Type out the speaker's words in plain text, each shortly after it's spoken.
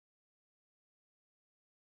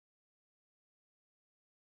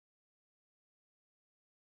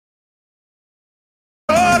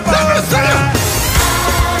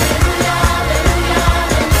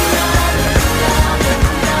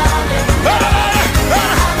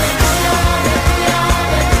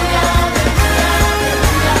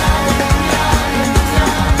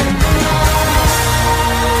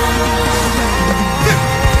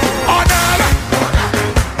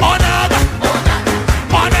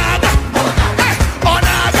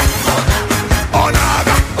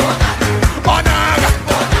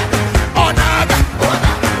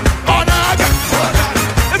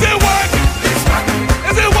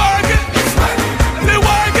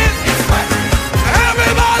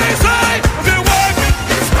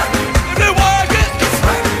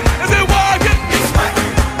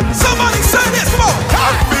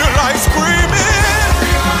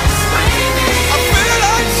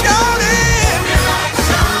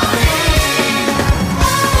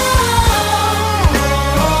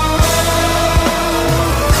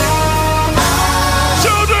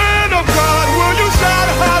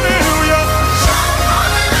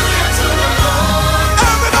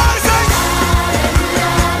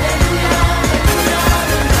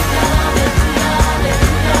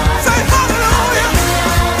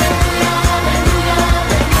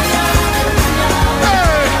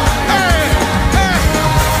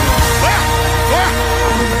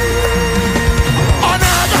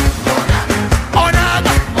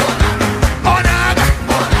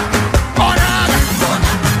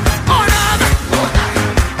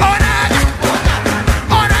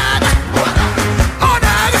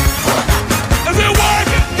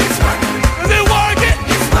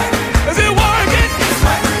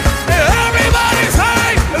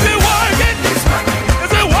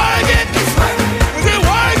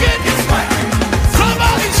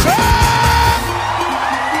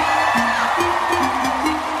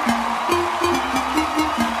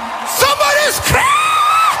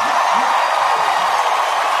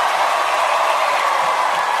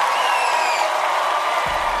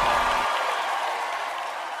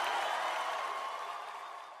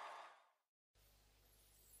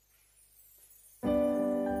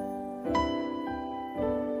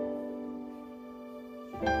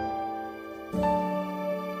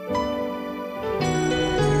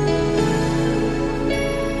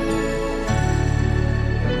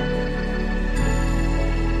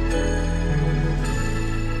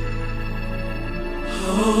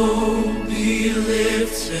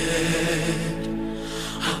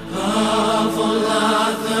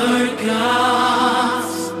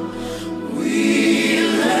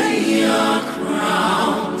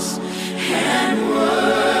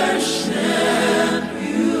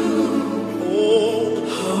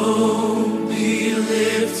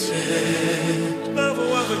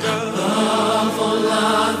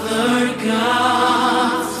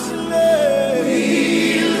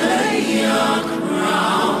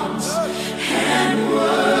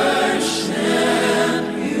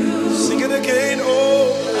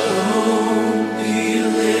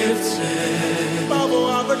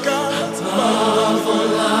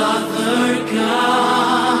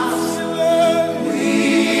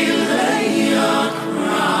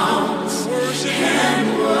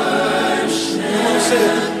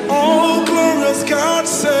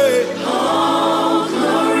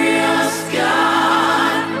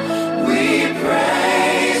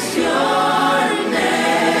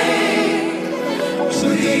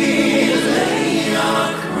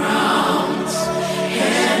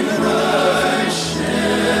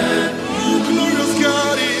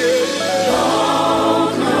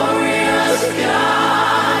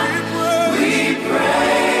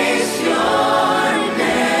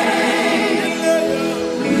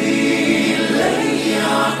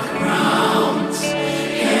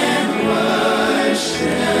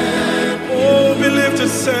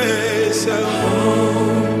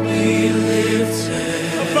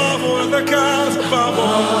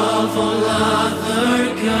of all other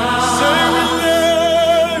gods. Say we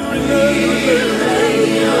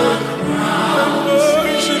Lay your crowns and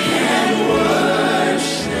worship you.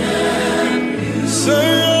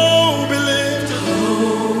 say, oh, be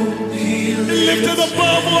lifted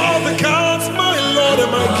above all the gods, my Lord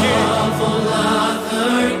and my King. Of all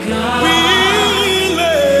other gods. We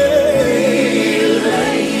lay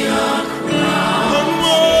your crowns and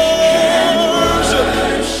worship.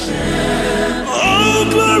 Oh,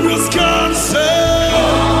 glorious God, say,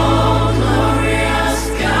 glorious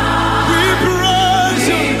God. we praise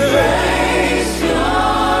your name.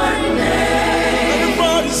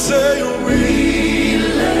 Everybody say, we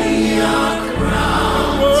Lay your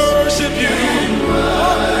crowns worship you. and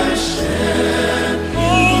worship.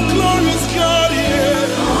 Oh, glorious God, yeah.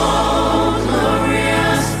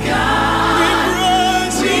 Glorious God. We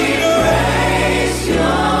praise your name. Praise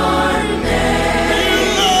your name. We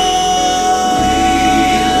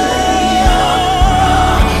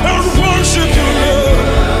love and worship you, Lord.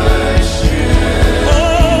 Oh,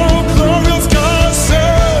 glorious God,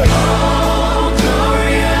 say,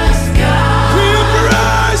 Glorious God. we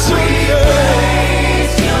praise your name.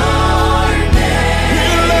 Praise your name. We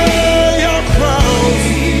lay our crowns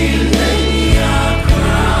Lay your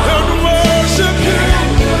crowns and worship you.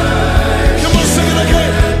 Come on, sing it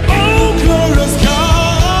again. Oh, glorious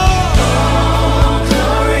God,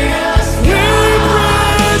 glorious we God.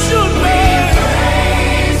 praise your name.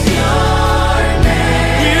 Praise your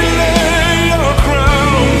name. We lay our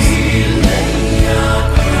crowns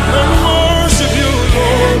and worship you,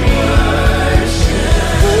 Lord.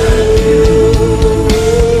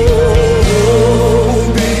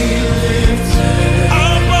 Oh, be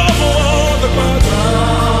above all the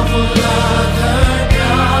gods.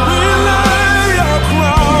 We lay our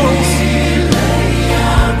crowns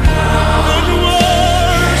and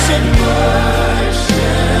worship.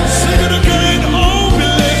 Sing it again. Oh, be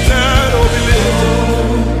lifted, oh, be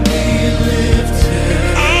lifted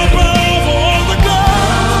above all the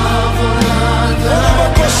gods.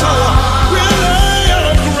 We lay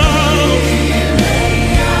our crowns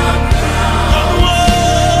and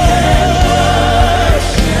worship.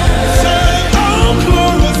 Say, oh,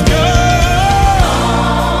 glorious God.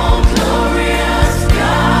 Glorious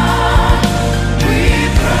God. We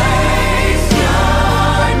praise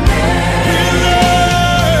your name. We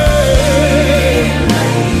lay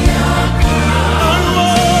and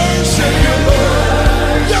worship you,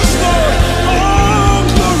 Lord. Yes, Lord. Oh,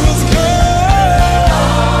 glorious God.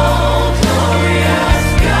 Glorious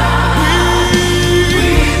God. We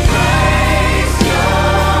Praise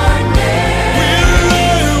your name. we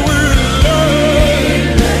lay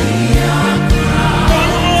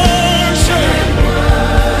and worship.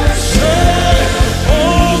 Say,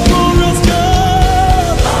 oh, glorious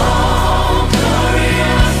God.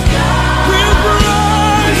 Glorious God. We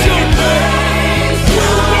praise your name. We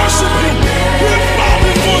worship you. We bow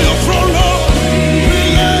before your throne, Lord. We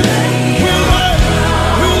lay.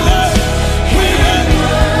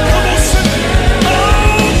 Come on, sing it. Oh,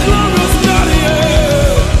 glorious God,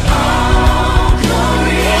 yeah.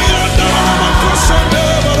 Oh, yeah, now I'm a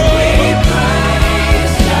Sunday, but We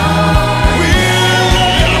praise your we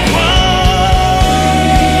lay our crowns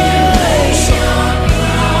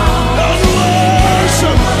and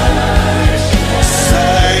worship.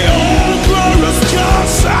 Say, oh, glorious God,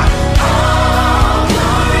 say,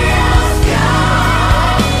 glorious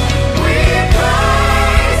God. We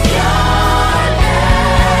praise your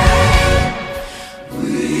name. We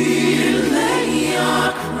lay your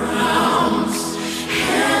crowns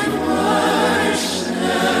and worship.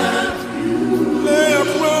 lay our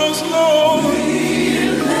crowns, Lord. We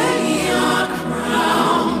lay your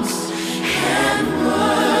crowns and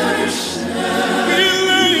worship. We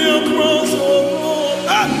lay our crowns, Lord.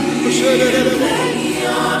 Ah. Lay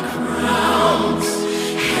your crowns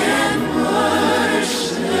and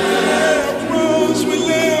worship. Lay our crowns, we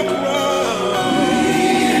lay our crowns.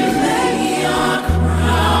 Lay your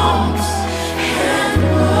crowns and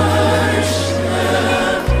worship.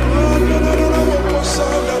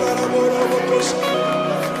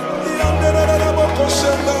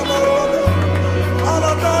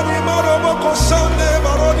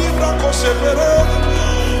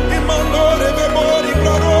 Imandore bebori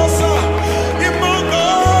brarosa,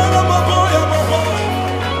 imandora maboya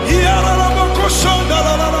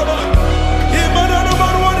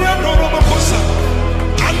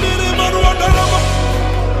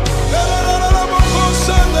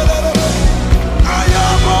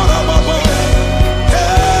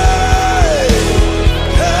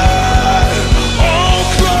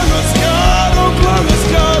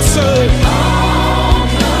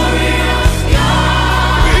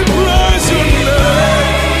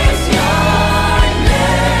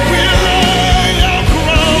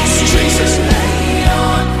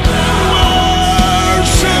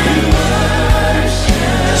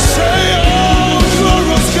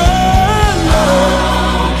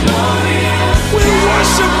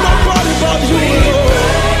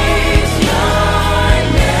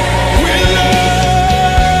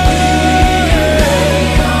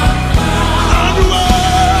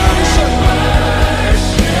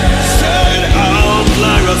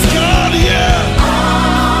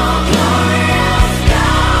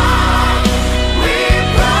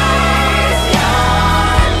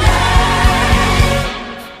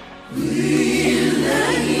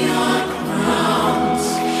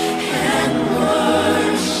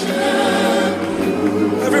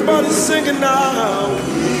singing now.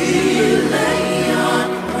 lay our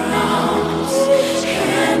crowns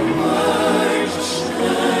and worship.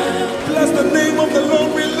 Bless the name of the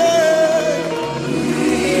Lord. We lay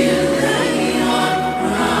Lay our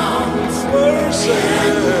crowns worship.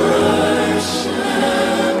 worship.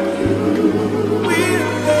 We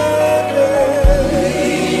lay.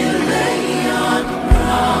 Lay our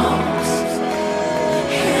crowns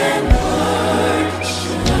and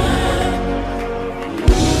worship.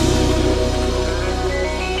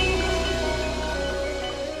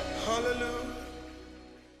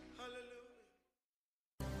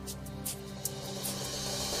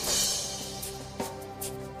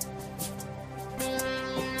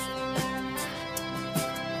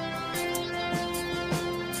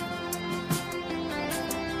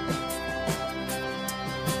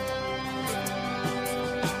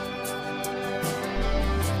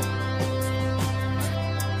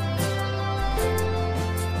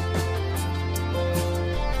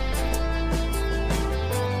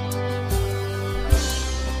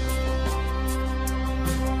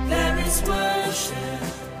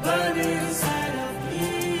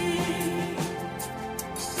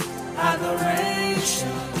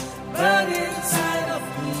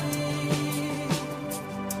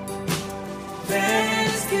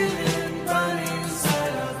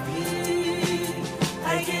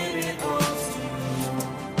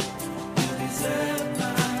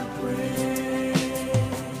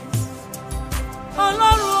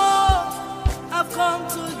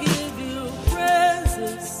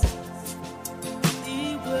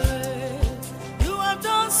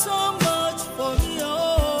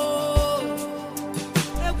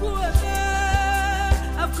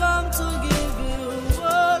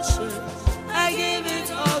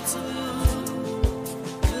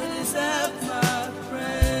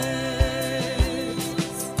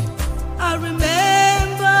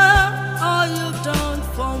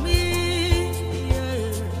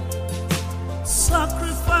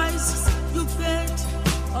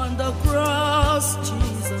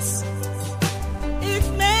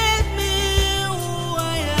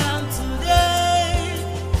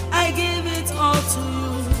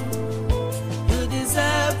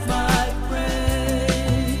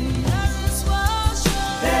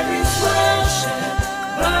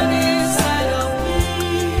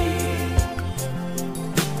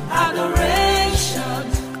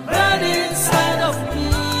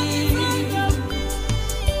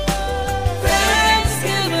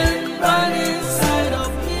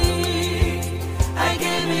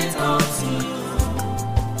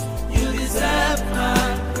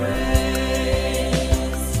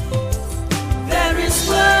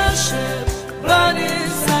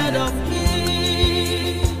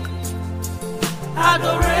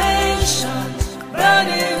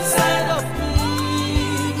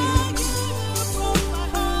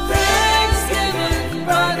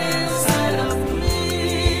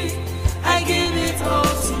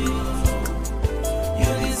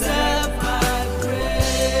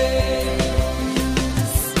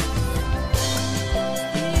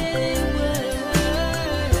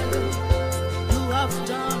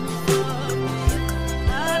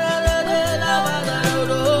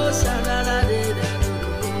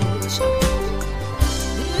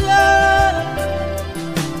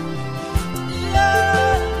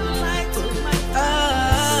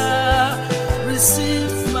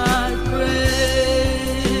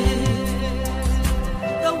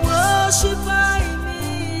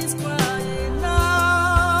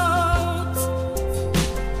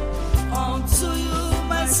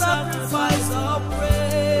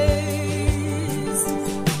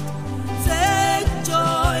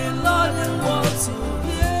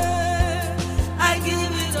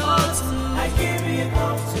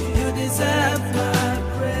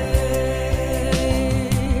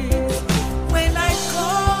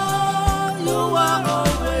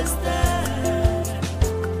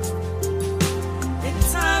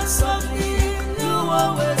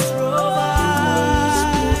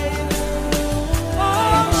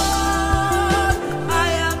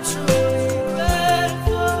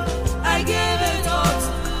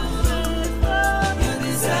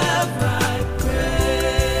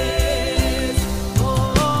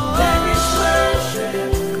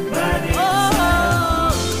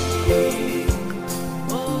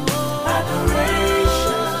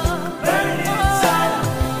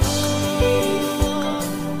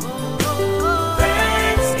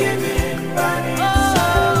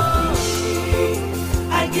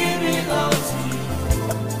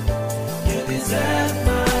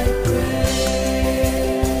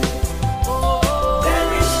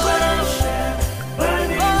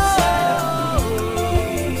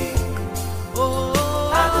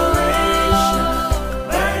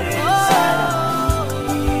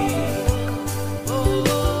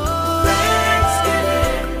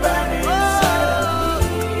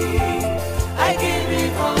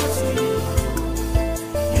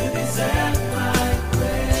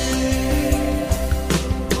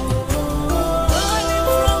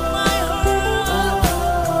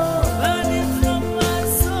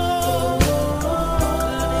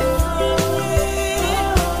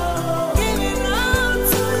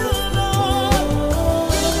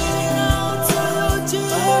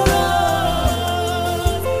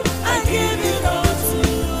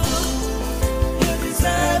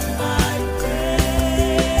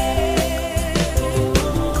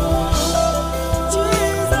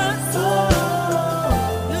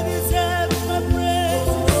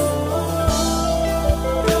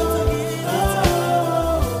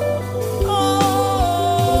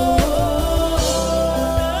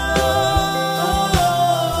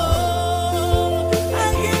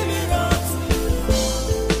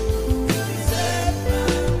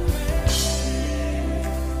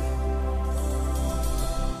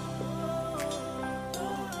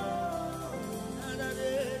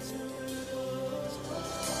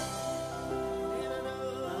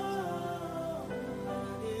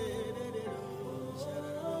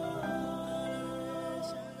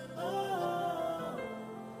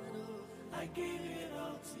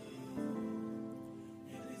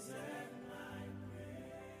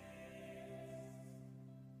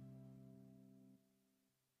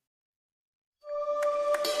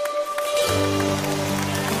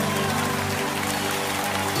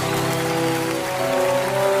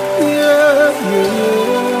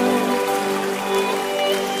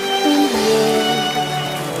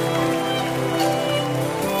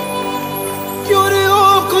 You're the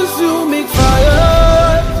all-consuming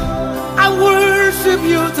fire. I worship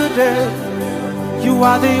you today. You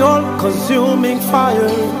are the all-consuming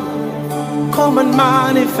fire. Come and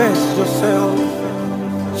manifest yourself.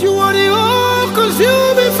 You are the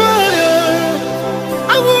all-consuming fire.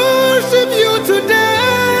 I worship you today.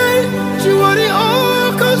 You are the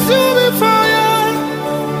all-consuming fire.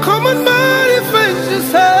 Come and manifest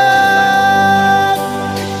yourself.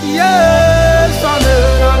 Yes,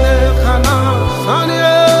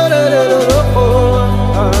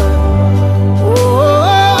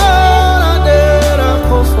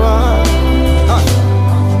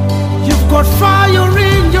 you've got fire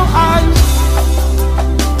in your eyes.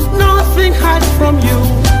 Nothing hides from you.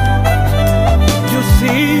 You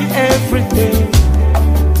see everything,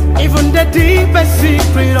 even the deepest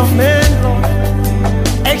secret of men, Lord.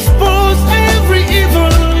 Expose every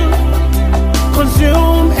evil,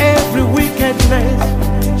 consume every wickedness.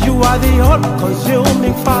 You are the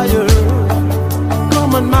all-consuming fire.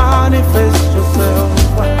 Come and manifest yourself.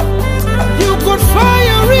 You got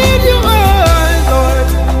fire in your eyes, Lord.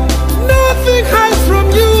 Nothing hides from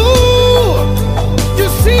you. You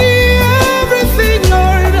see everything,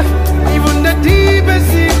 Lord, even the deepest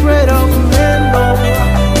secret of men, Lord.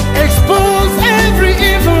 Expose every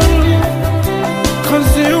evil,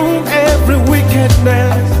 consume every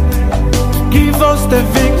wickedness. Give us the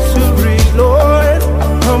victory, Lord.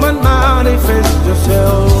 Come and manifest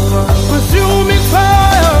yourself. Consuming fire.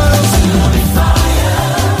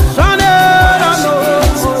 Son, I know.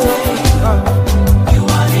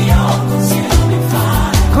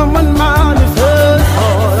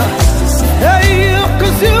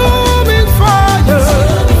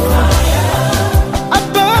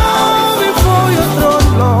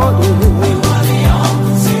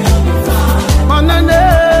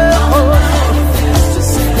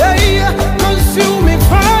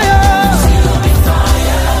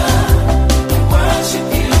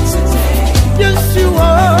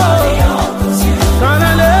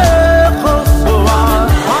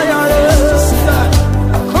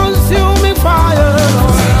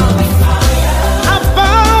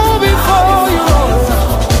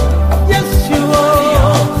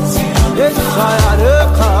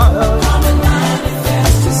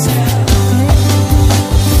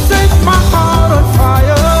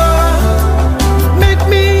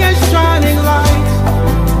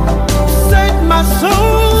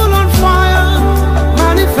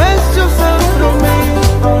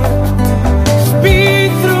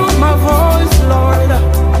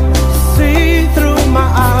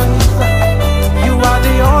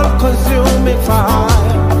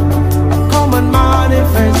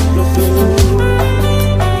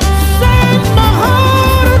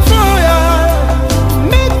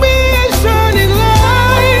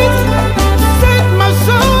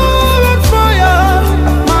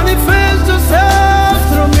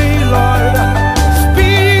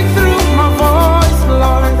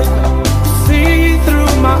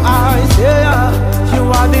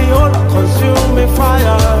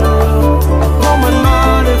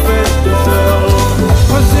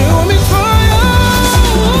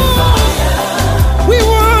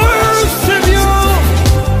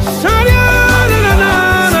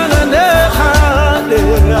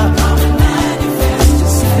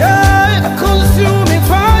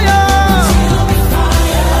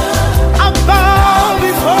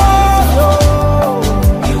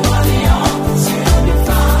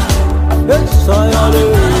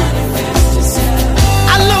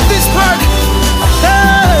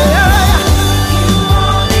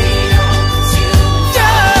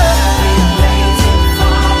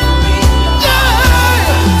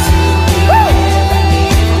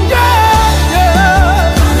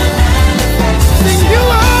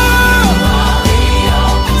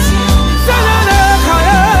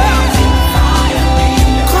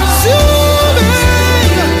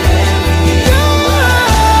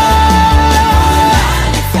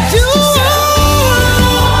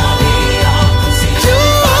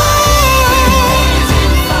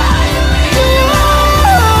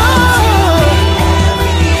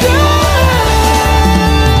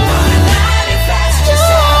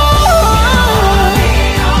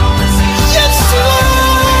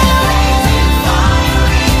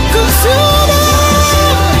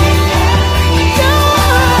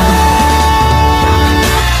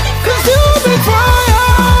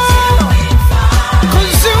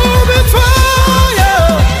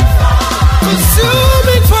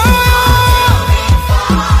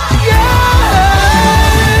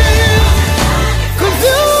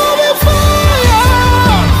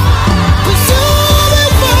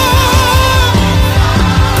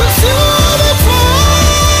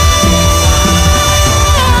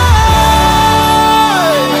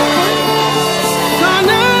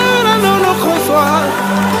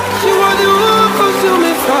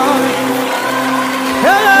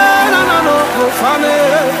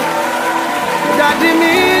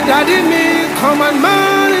 in me, come and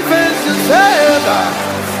manifest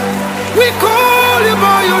yourself. We call you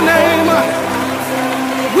by your name.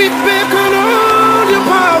 We beckon on your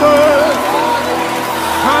power.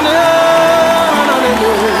 Hallelujah.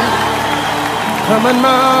 Come and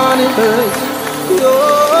manifest.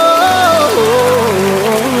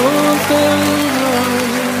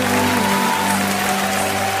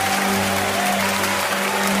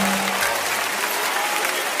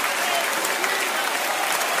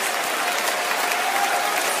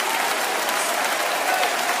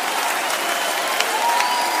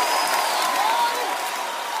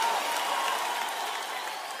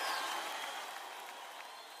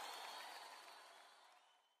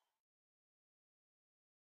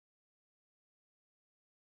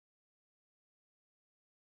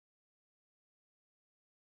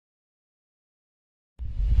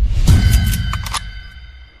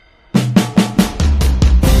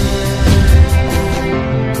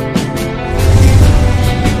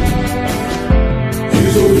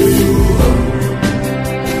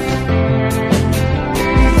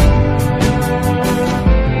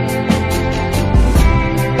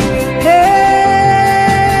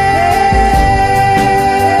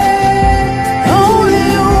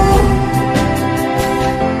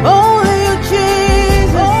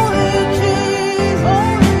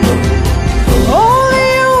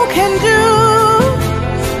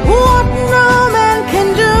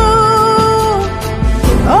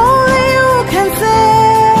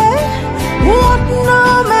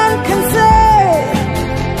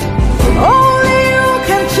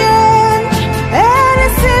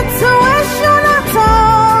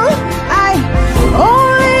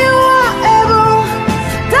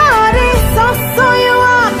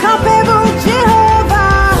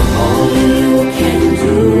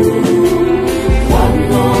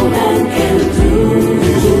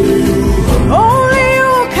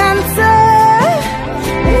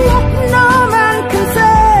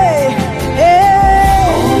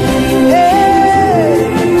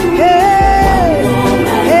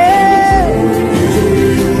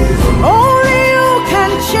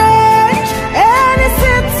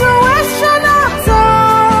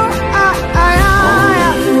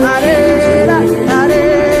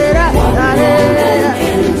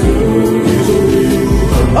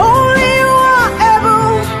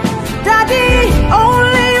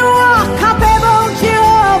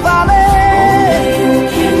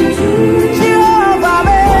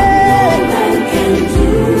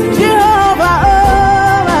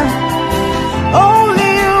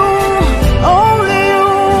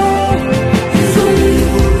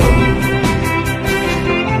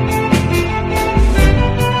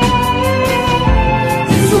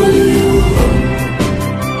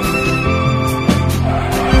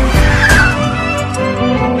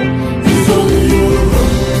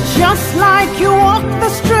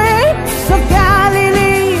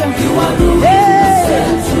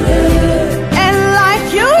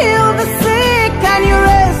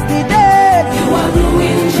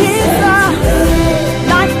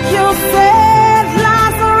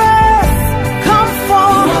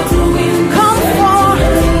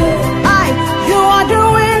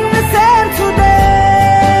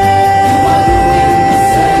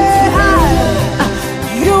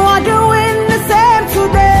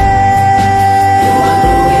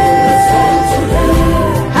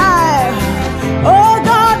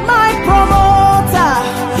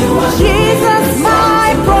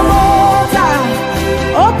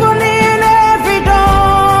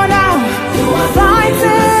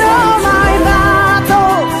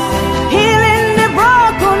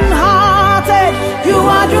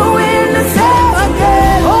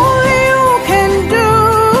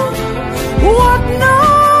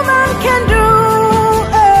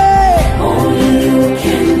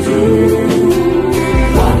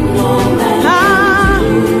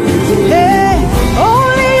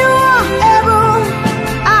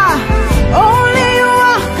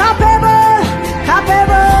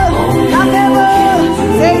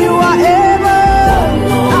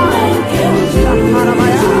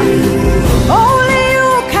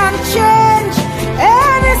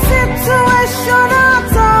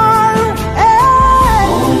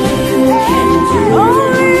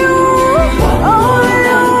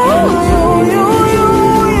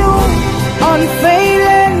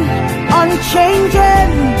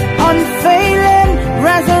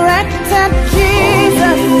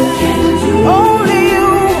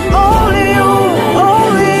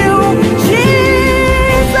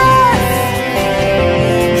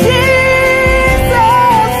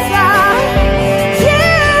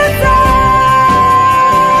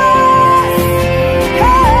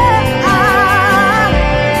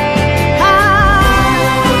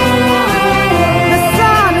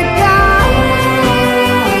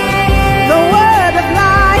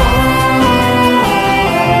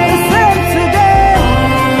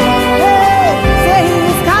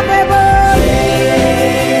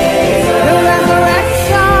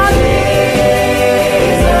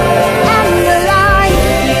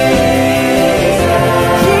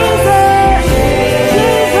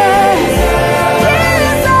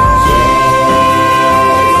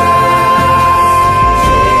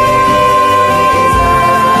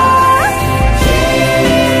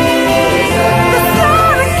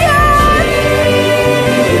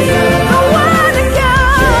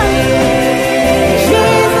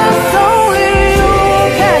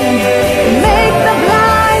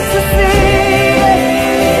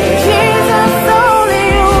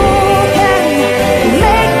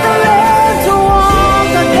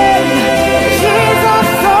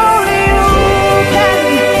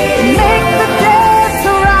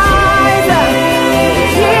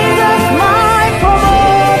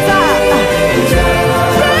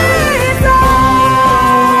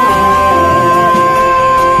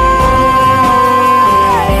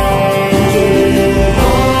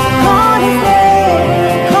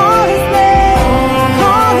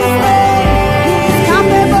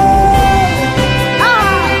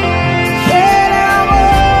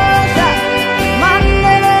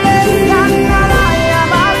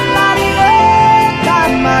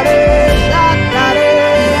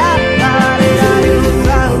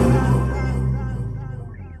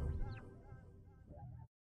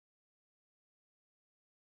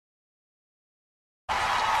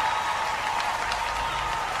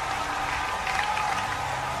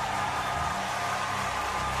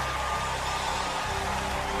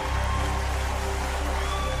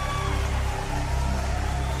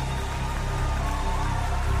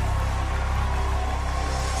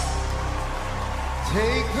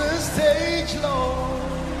 Take the stage, Lord,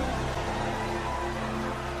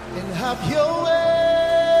 and have your way.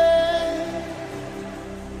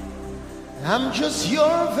 I'm just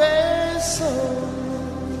your vessel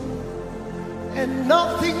and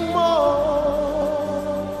nothing more.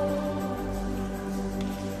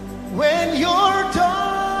 When you're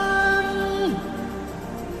done,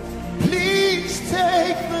 please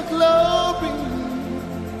take the glory.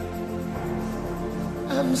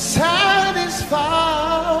 I'm satisfied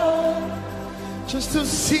just to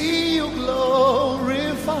see you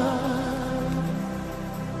glorified.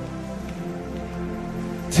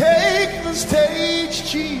 Take the stage,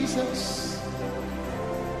 Jesus,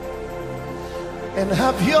 and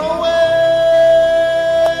have your way.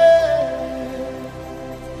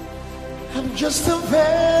 I'm just a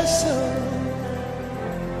vessel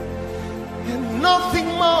and nothing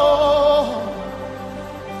more.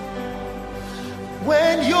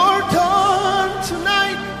 When you're done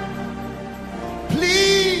tonight,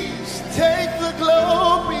 please take the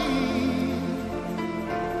glory.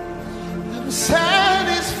 I'm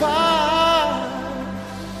satisfied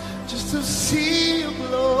just to see you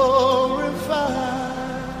glorified.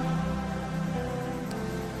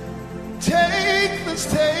 Take the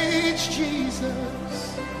stage,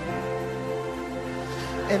 Jesus,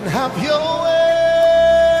 and have your way.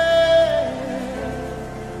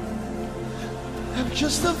 I'm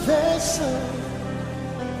just a vessel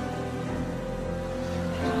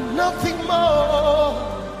and nothing more.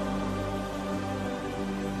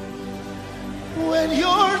 When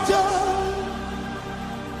you're done,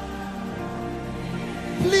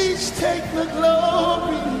 please take the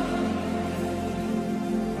glory.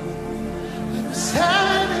 I'm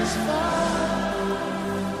satisfied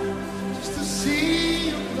just to see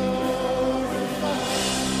you glorified.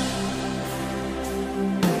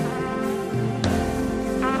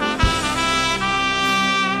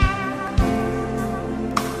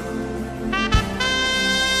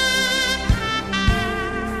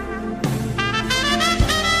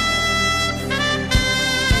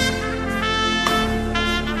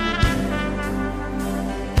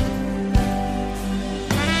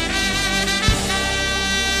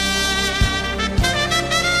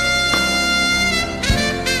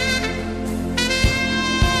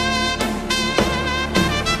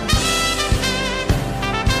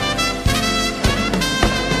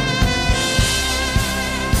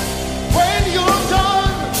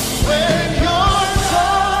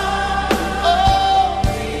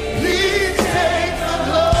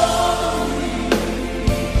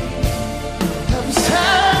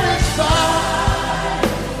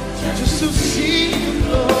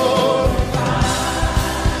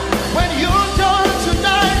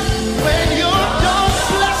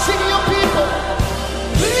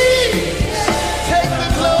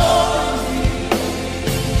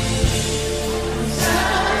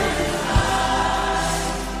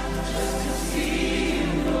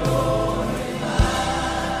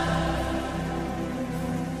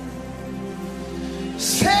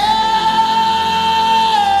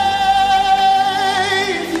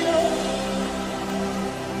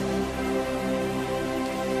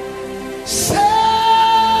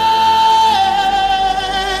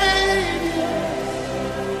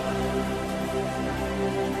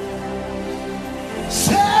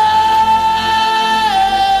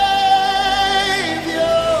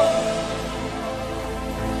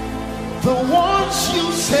 The ones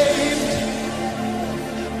you saved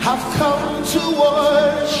have come to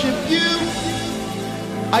worship you.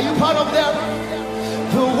 Are you part of them?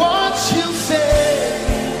 The ones you saved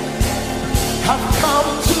have come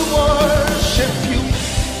to worship you.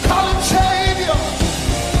 Call him Savior.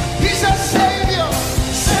 He's a Savior.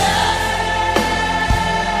 Savior.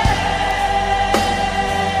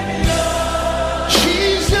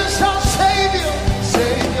 Jesus our Savior.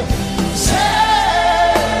 Savior.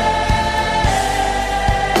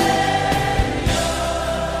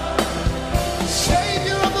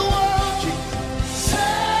 Savior of the world, Jesus.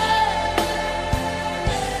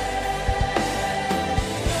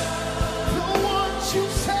 The ones you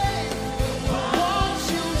saved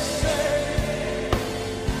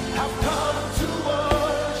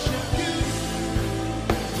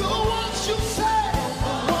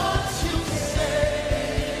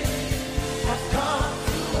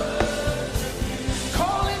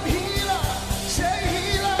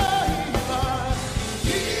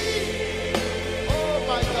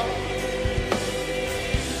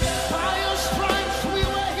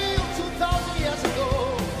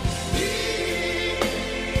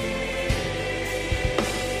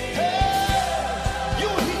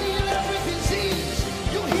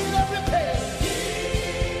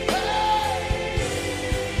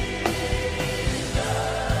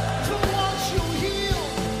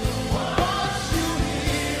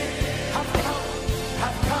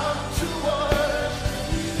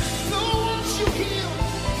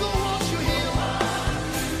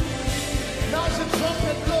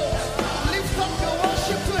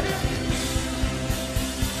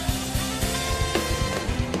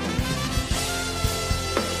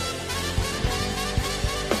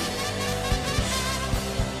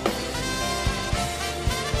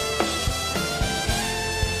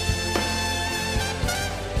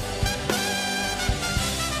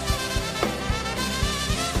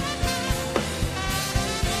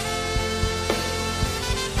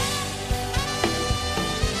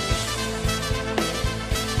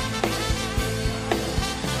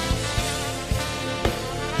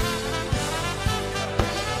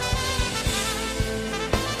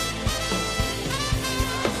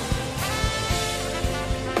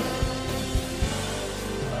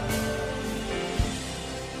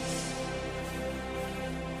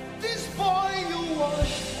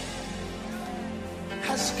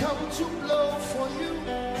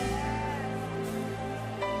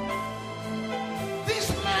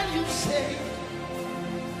saved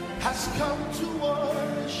has come to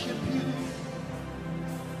worship you.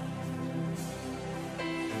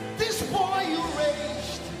 This boy you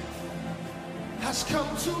raised has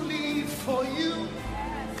come to live for you.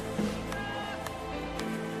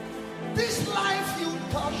 This life you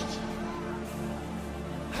touched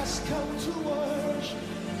has come to worship.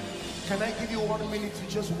 Can I give you 1 minute to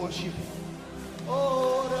just worship?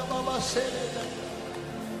 Oh, Rababa said,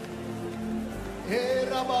 Hey,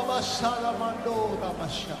 Rababa Salamando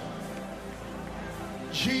Rabasha.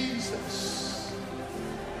 Jesus,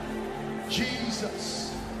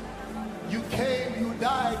 Jesus, you came, you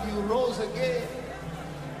died, you rose again.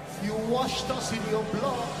 You washed us in your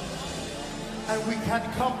blood. And we can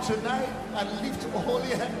come tonight and lift holy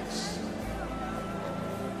hands.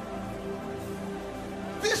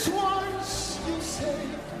 These ones you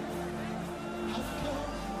saved have come.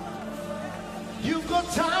 You've got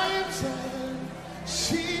times and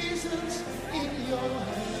seasons in your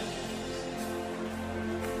hands.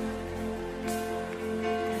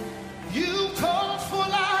 You called for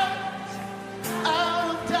light out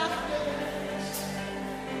of darkness.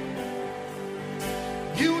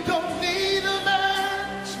 You don't need a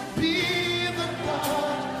man to be the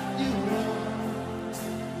God you are,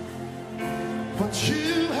 but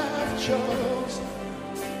you have chosen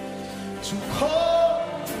to call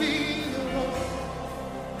me your own.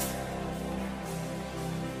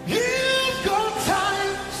 You've got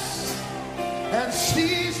times and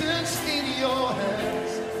seasons in your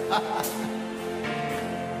hands.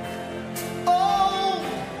 Oh,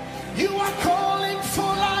 you are calling for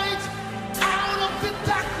light out of the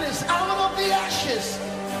darkness, out of the ashes.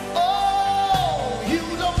 Oh, you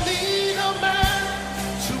don't need a man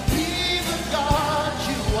to be the God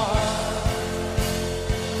you are,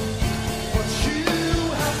 but you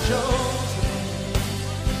have chosen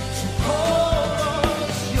to call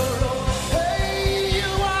us your own. Hey,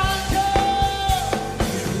 you are God.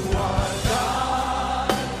 You are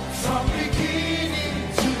God from beginning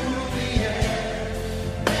to the end.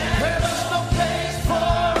 There is no place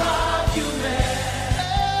for argument.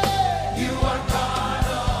 Hey, you are God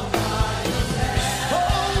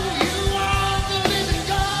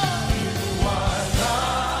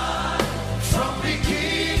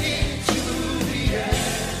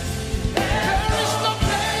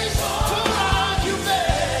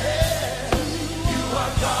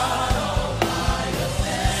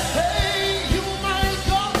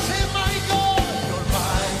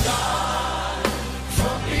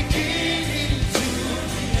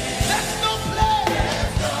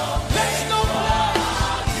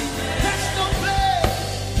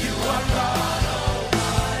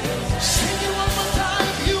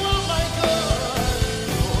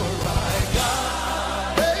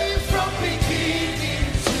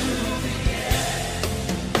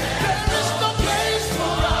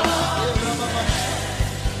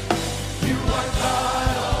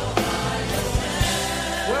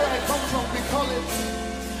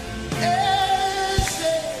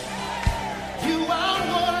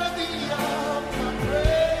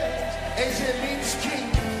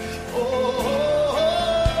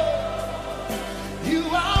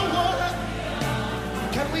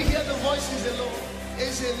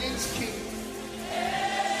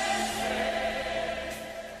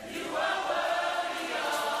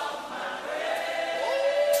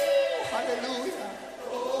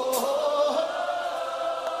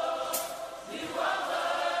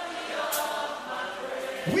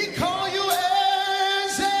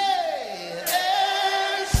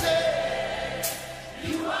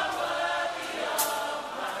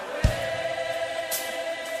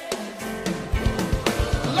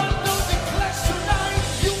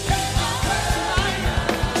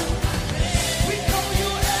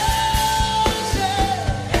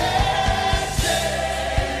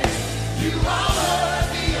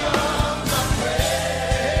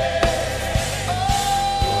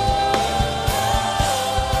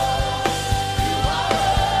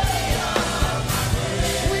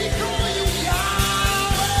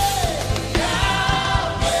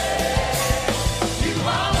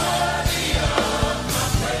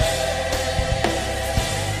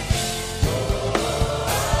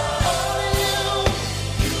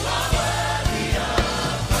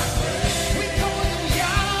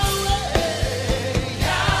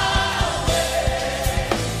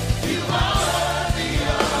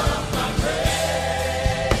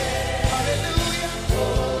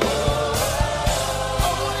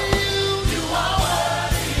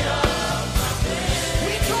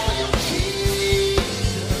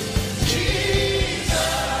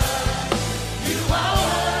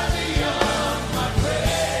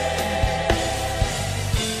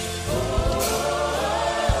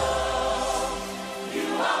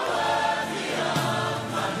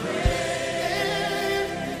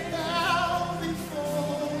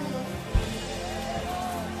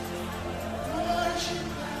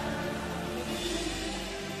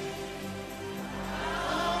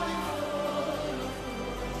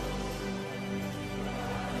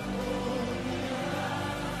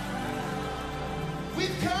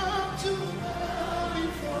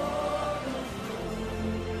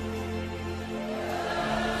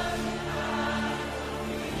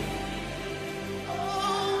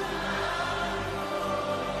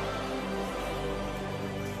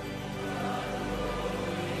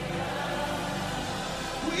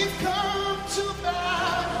come to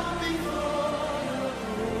bow before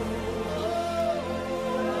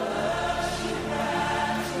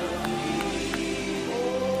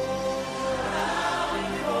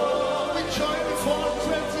we join before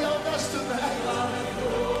 20 of us tonight.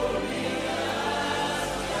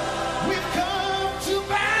 We've come to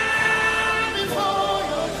bow before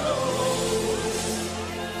your throne.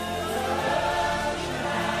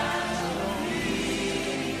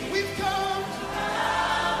 We've come to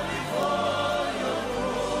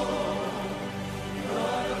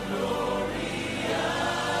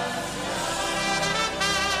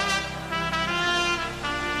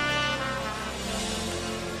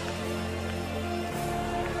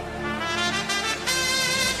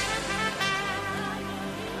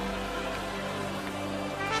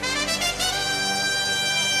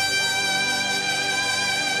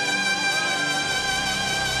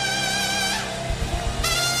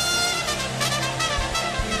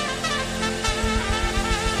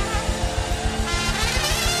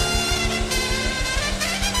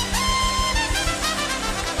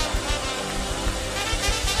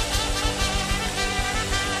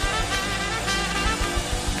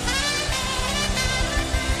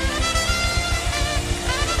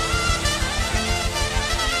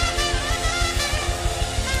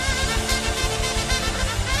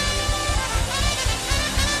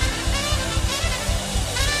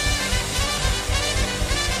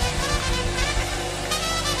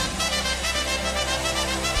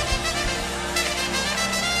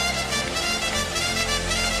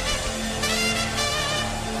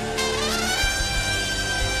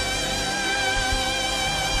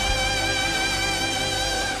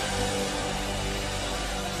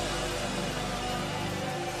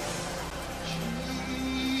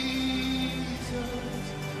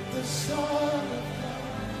the Son of God.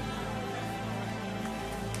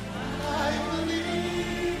 I believe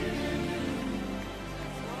in you.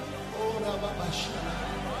 Oh, Rababasha.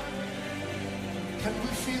 Can we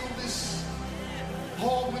feel this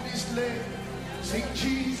all with his leg? Sing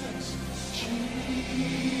Jesus, Jesus,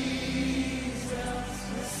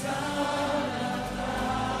 the Son of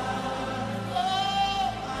God.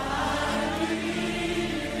 Oh, I believe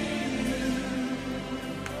in you.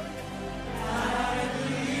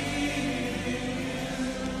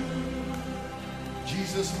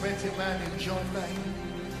 Jesus met a man in John 9,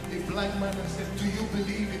 a blind man, and said, do you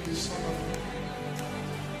believe in the Son of God?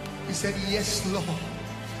 He said, yes, Lord,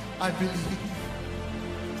 I believe.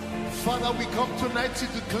 Father, we come tonight to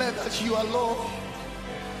declare that you are Lord.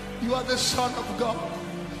 You are the Son of God.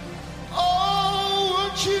 Oh,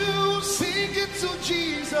 won't you sing it to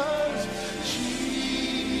Jesus? Jesus,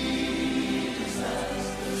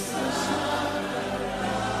 the Son of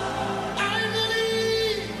God. I believe.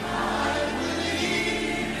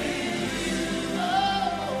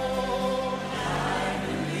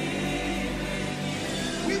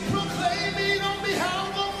 We proclaim it on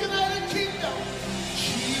behalf of United Kingdom.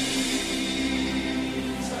 Jesus,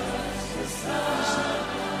 the Son.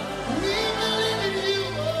 We believe in you.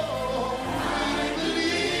 Oh, we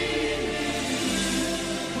believe.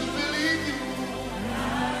 We believe you.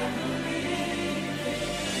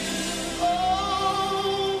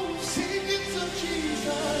 Oh, sing it to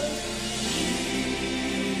Jesus. Jesus,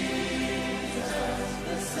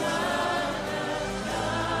 the Son of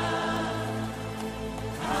God.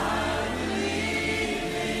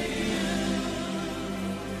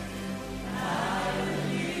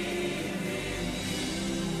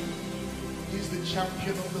 He's the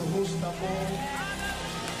champion of the host of all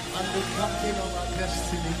and the captain of our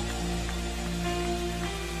destiny.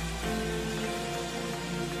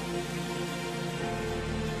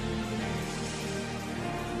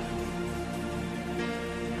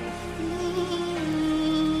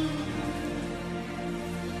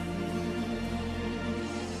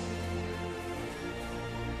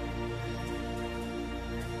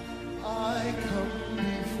 I come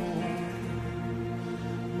before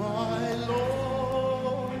my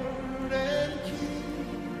Lord and King,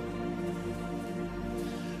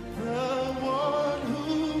 the one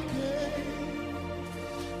who gave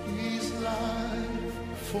his life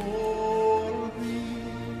for me.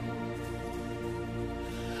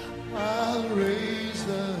 I'll raise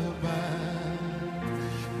the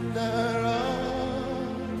banner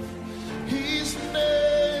of his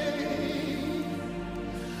name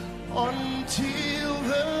until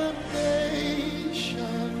the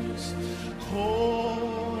nations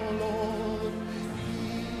call on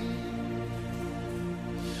him.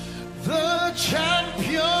 The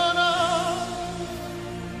champion of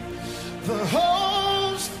the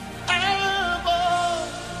host above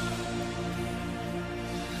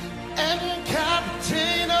and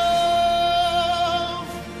captain of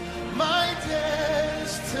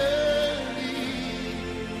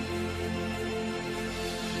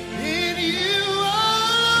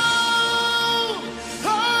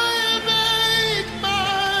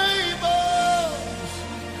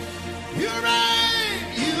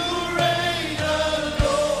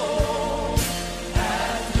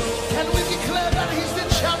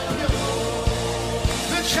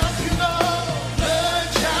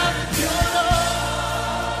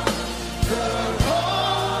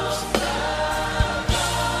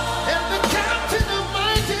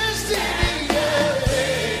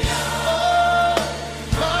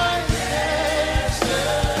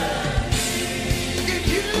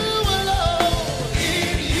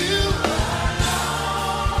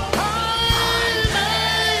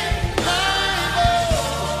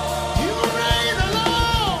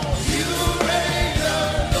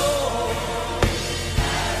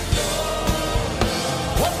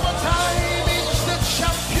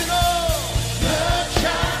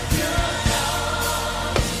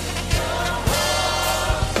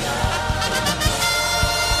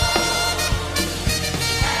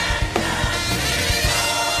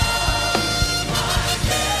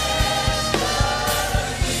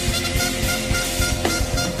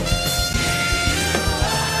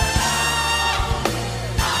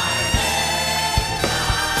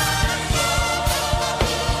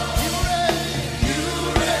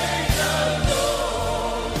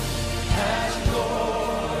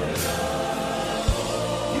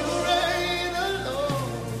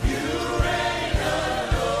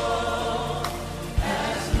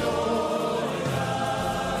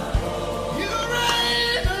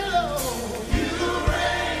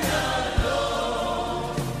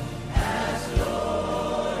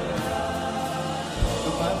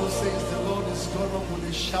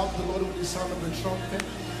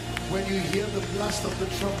When you hear the blast of the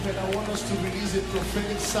trumpet, I want us to release a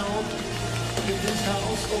prophetic sound in this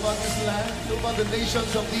house, over this land, over the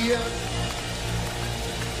nations of the earth.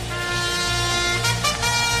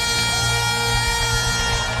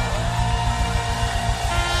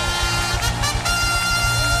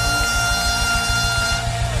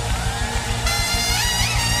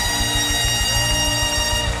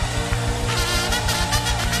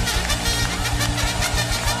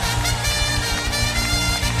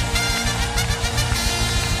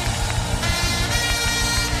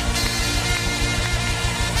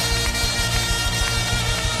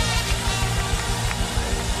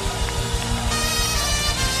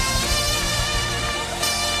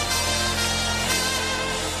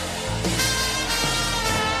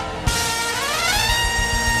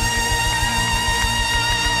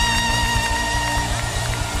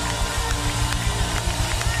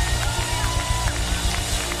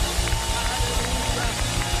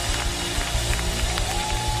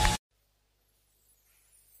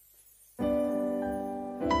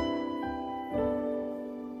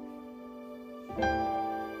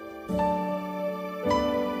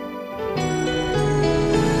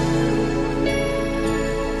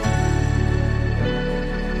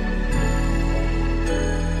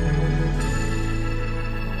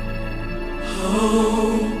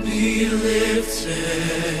 Be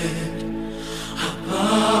lifted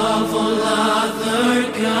above all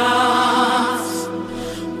other gods.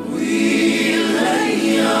 We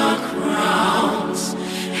lay our crowns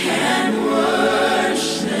and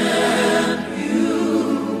worship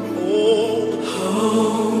you.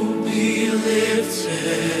 Oh, be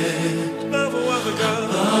lifted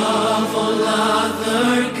above all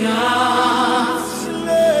other gods.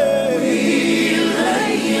 We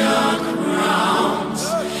lay our crowns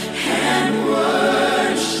and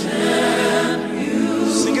worship you.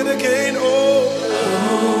 Sing it again, oh,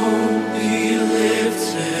 Be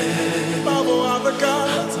lifted above all other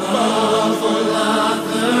gods. above all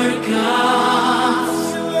other gods.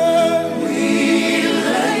 We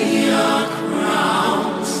lay our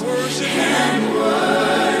crowns and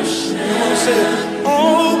worship. Say,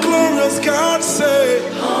 all glorious God, say,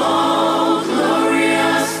 All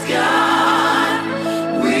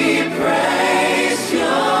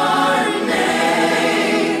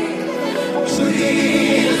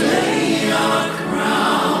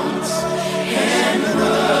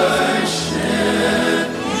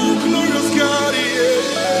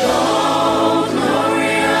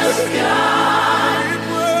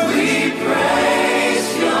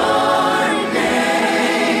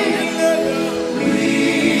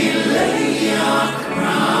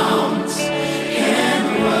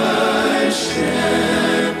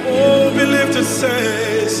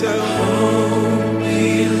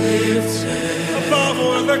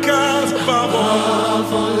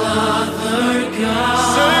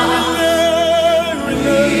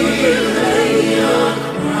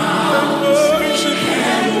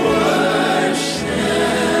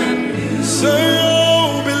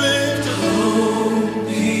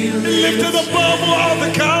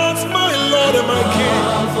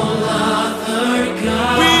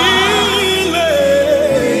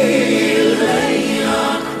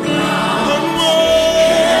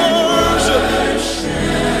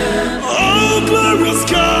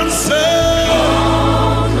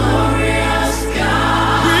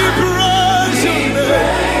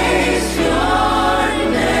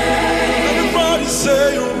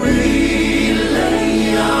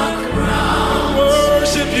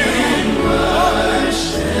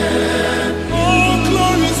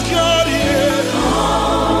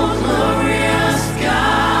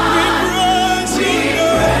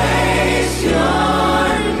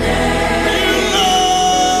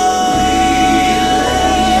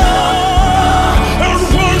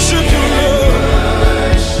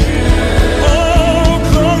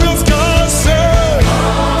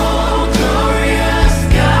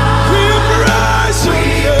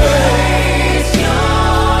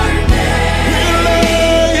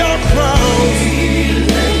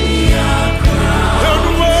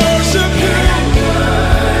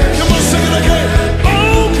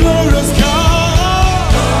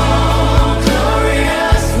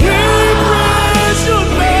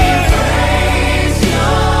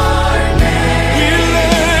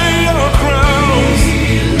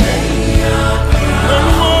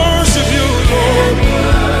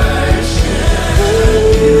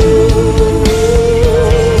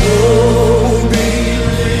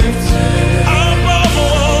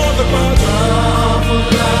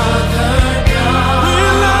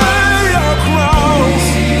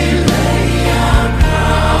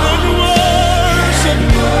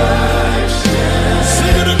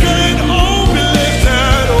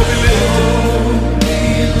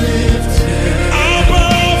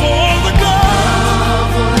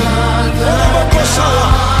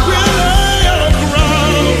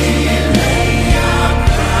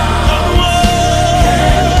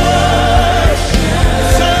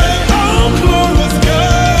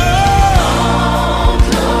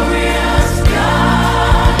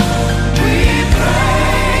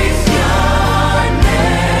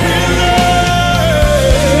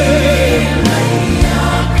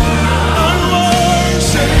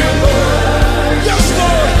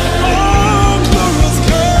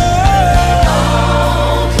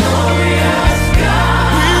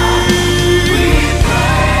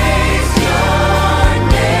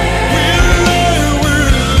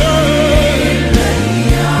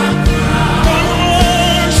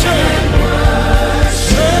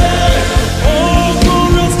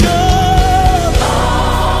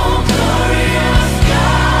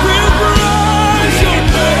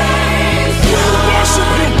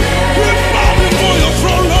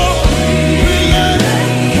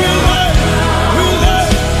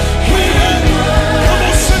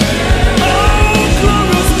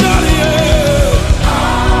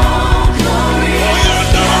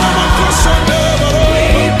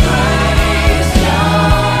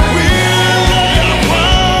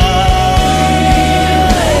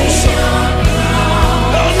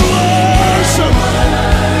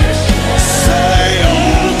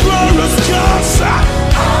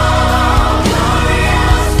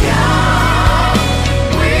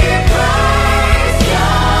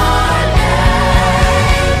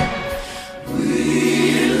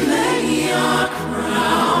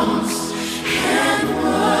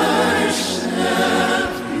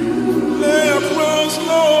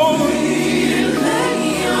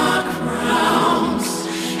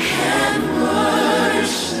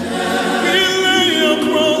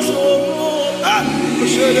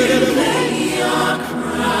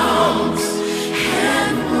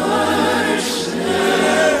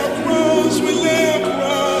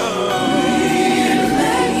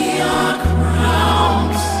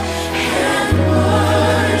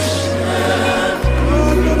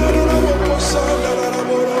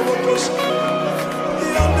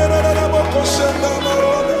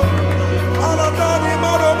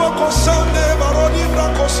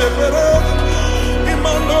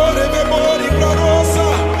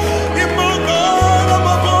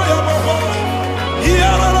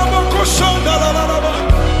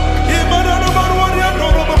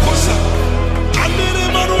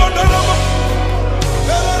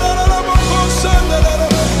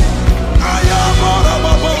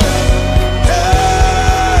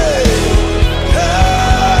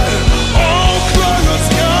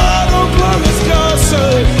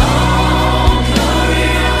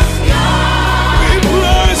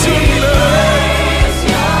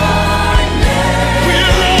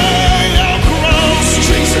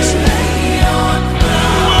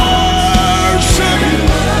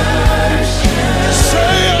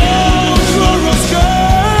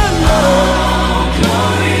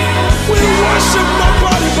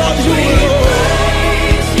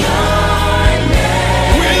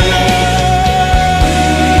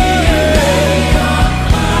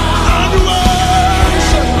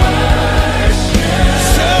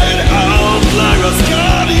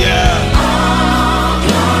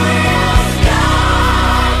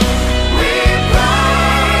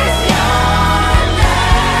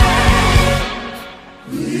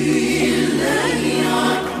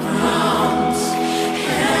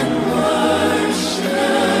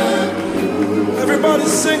Everybody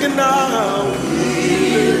singing now. We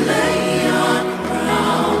lay our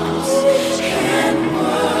crowns and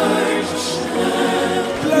worship.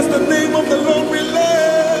 Bless the name of the Lord we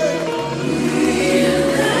lay. We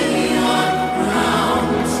lay our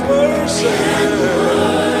crowns Worship. and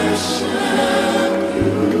worship.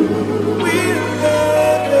 We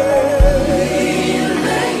lay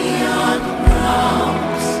our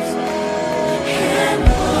crowns and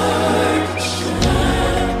worship.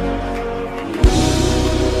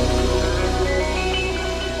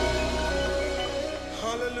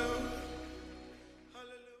 Hallelujah.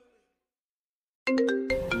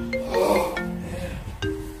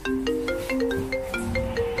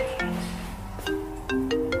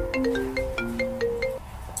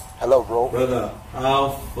 Hello, bro. Brother, how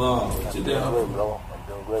far? Today, I'm doing great, bro. I'm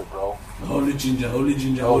doing great, bro. holy ginger, Oh, holy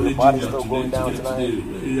the party's ginger. still going down tonight?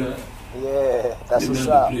 Yeah. Yeah, that's Give what's me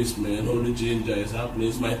the up. place, man. Holy ginger is our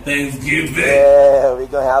place. My Thanksgiving. Yeah, we're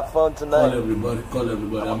gonna have fun Call tonight. everybody, call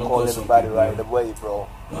everybody. I'm gonna calling call some everybody people, right man. away, bro.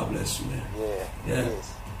 God bless you, man. Yeah, Yeah. it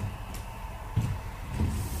is.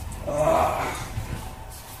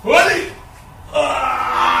 Holy!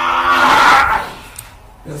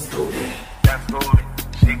 Let's go, man. That's going,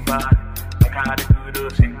 shake body. Like how the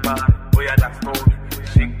good shake body. Oh yeah, that's going,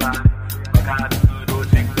 shake body. Like how the good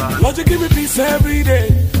shake body. Lord, you give me peace every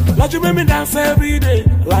day. Lord, you make me dance every day,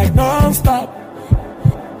 like non-stop.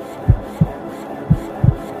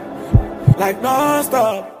 Like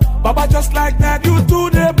non-stop. Baba, just like that, you do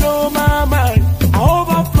they blow my mind. I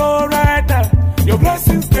overflow right now. Your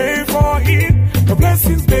blessings stay for him. Your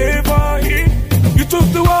blessings stay for him. You took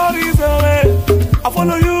the worries away. I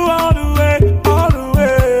follow you all the way, all the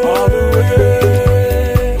way, all the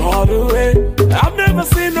way, all the way. I've never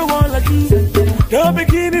seen no one like you. The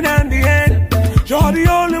beginning and the end. You're the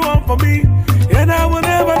only one for me, and I will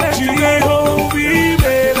never let you go.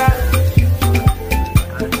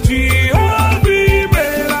 Jehovah,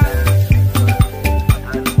 Jehovah,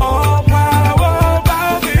 all power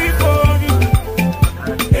bow before you.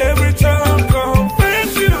 Every tongue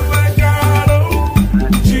confess you, my God. Oh,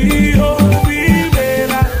 Jehovah,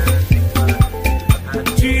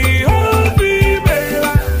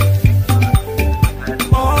 Jehovah,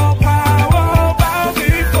 all power bow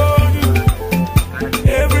before you.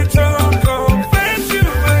 Every tongue confess you,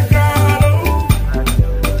 my God.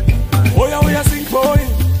 Oh yeah, sing for him.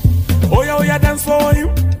 Oh yeah, dance for him.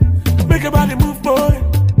 Make your body move for him.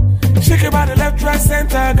 Shake your body left, right,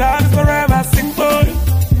 center. God is forever, sing for him.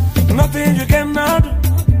 Nothing you cannot do.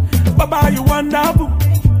 Baba, you wonderful.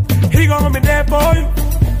 He gonna be there for you.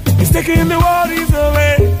 He's taking the worries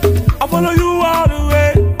away. I follow you all the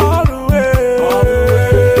way, all the way, all the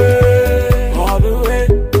way, all the way.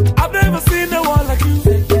 I've never seen no one like you.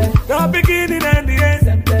 The beginning and the end.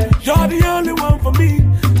 You're the only one for me.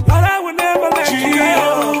 But I will never let you go.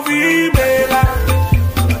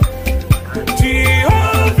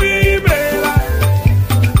 Jehovah,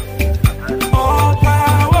 all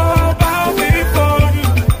power bow before you.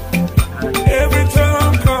 Every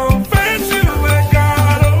tongue confess you, my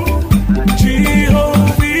God. Oh,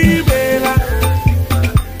 Jehovah,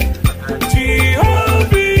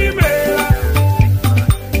 Jehovah,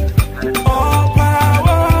 all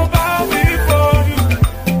power bow before you.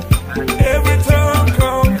 Every tongue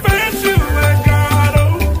confess you, my God.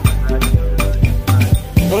 Oh,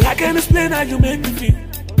 well, I can't explain how you make me feel.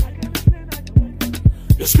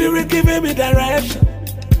 Your spirit giving me direction.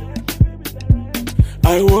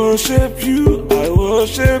 I worship you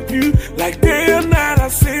like day and night. I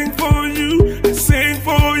sing for you, I sing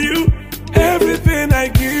for you. Everything I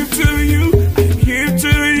give to you, I give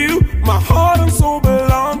to you. My heart and soul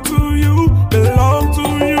belong to you, belong to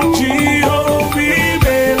you.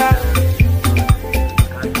 Jehovah,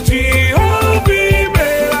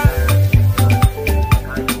 Jehovah,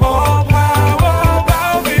 all power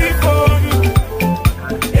bow before you.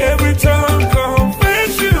 Every tongue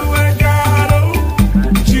confess you, my God. Oh,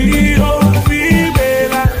 Jehovah,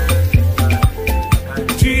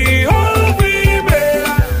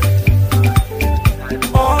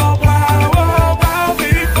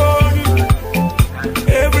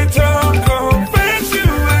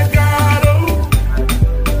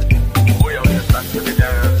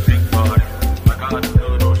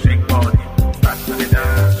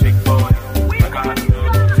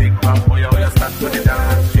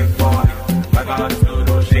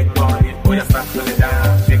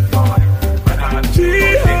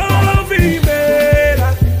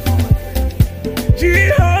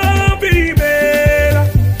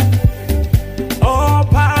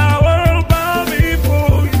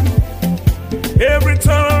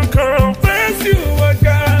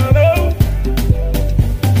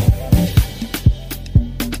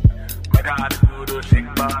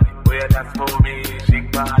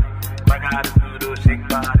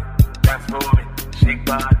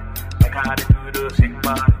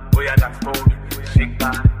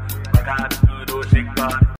 Bacardi good, oh, shake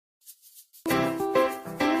body.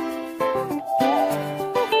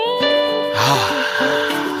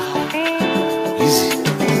 Easy.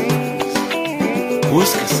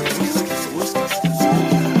 Whiskas.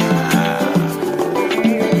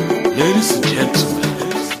 Ladies and gentlemen,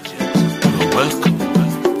 you're welcome.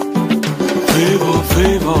 Favor,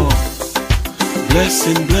 favor,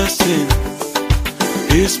 blessing, blessing.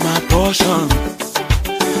 It's my portion.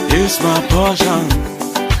 It's my portion.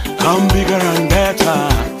 Come bigger and better,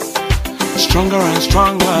 stronger and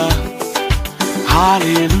stronger.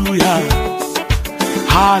 Hallelujah.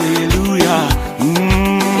 Hallelujah.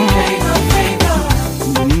 Favor, favor,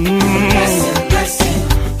 blessing, blessing.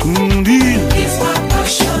 It's my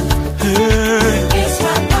portion. Hey, It's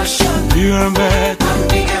my portion. bigger and better, I'm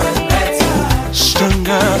bigger and better,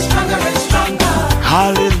 stronger. stronger and stronger.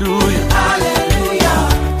 Hallelujah. Hallelujah.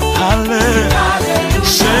 Hallelujah. Hallelujah.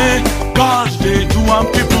 Say, God, they do one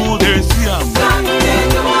people, they see them. God, they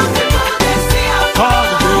do want people, they see I'm God,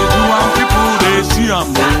 they do one people, they see them.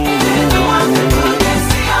 God, they do want people, they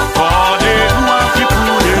see I'm God, they do one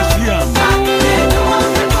people, they see them. God, they do want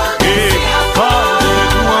people, they Hey, see I'm God, they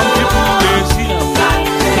do one people, they see them. God,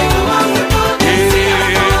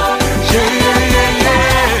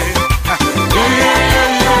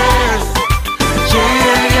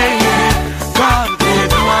 they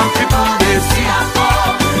do want people, they see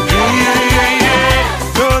I'm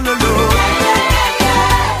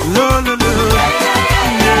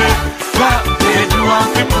God, they do one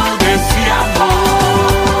people, they see them.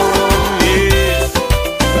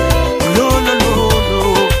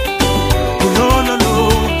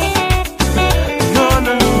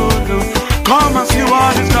 Come and see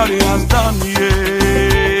what His God has done, yeah.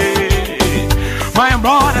 My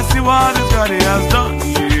brother, see what His God has done,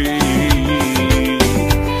 yeah.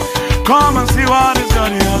 Come and see what His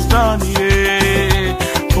God has done, yeah.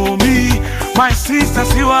 For me, my sister,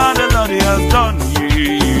 see what the Lord has done, yeah.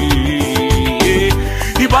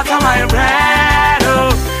 He butter my bread,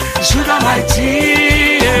 oh, He sugar my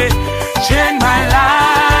tea, yeah. Change my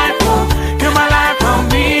life, oh, give my life for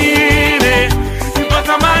me, yeah. He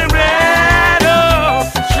butter my bread, oh,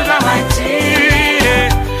 sugar my tea, yeah.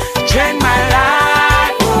 Change my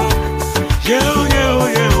life, oh, yeah,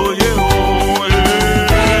 yeah, yeah, yeah,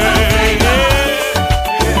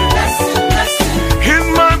 blessing, blessing. He's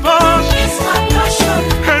my boss, It's my portion.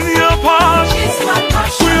 and your boss. It's my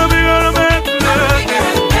portion. We'll be gonna make Bigger love.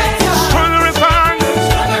 and better, Stronger and stronger.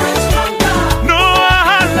 stronger and stronger. No,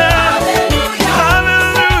 hallelujah. Hallelujah.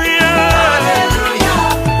 Hallelujah. Hallelujah.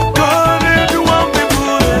 God, they do one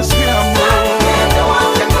people, they see I'm more. They do want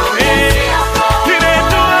people, they see I'm He they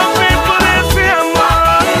do one people, they see I'm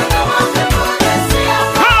more. They do want people, they see I'm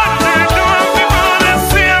God, they do one people, they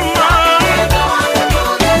see I'm more. They do want people,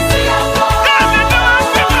 they see I'm God, they do one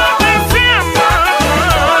people, they see I'm more.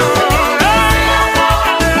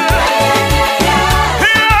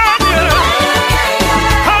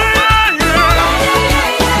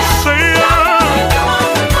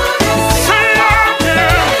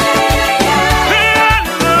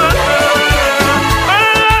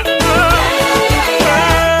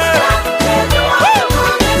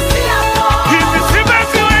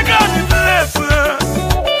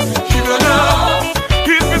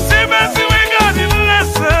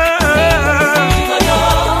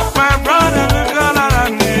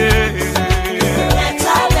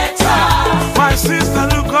 My sister,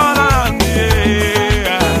 look all around me.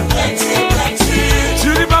 To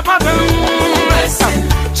the papa, them.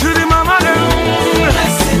 To the mama, them.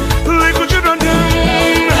 Look what you done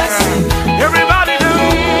done. Everybody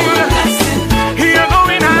done. You're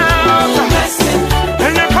going out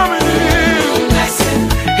and you're coming in.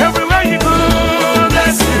 Everywhere you go,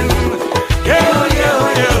 blessing. Yeah,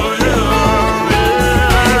 yeah, yeah, yeah.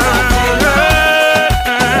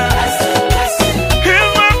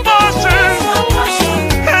 Here's my portion.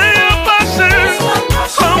 And your portion.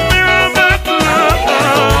 Come here and make love.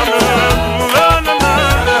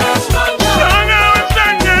 Stronger and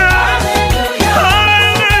stronger.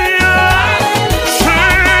 Hallelujah.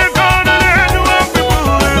 Say, God, let the one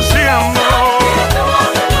people see I'm more.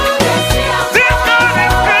 This God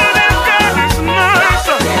is good, this God is nice.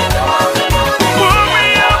 Pull me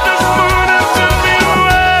out this moon and send me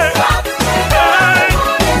away.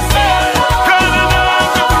 God, let the one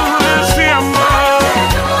people see I'm more.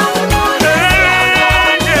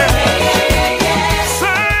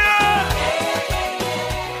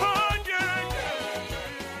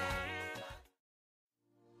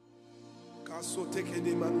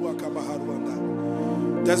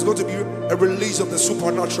 There's going to be a release of the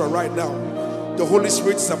supernatural right now. The Holy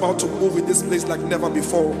Spirit is about to move in this place like never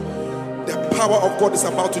before. The power of God is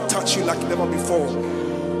about to touch you like never before.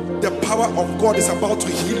 The power of God is about to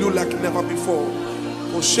heal you like never before.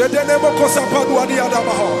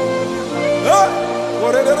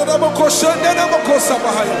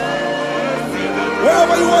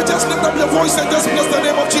 Wherever you are, just lift up your voice and just bless the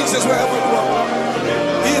name of Jesus wherever you are.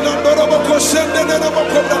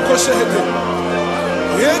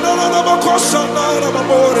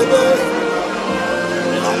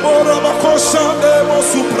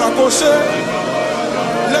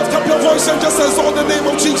 Lift up your voice and just exalt the name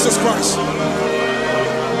of Jesus Christ.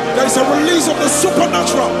 There is a release of the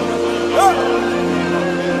supernatural.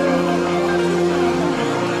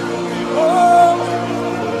 Oh,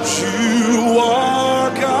 you are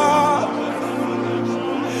God.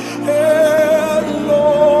 Elohim,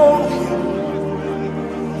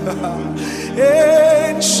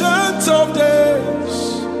 Ancient of days,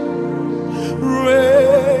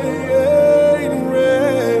 reign,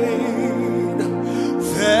 reign.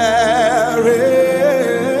 There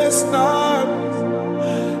is none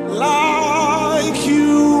like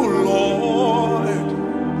you, Lord.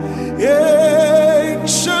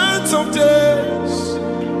 Ancient of days,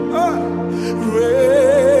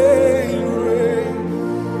 reign, reign.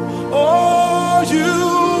 Oh, you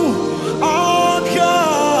are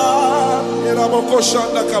God.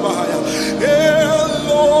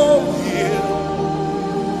 Elohim,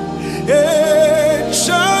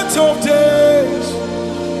 Ancient of days,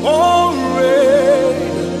 oh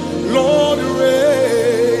reign, Lord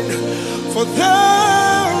reign, for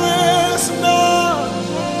there is none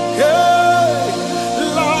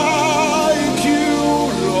like you,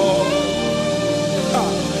 Lord.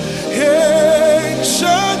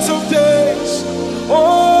 Ancient of days,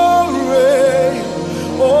 oh reign,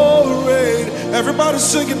 oh reign. Everybody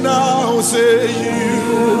sing it now, say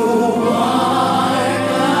you are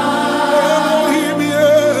Elohim,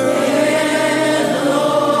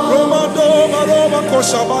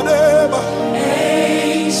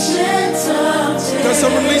 there's a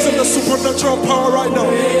release of the supernatural power right now.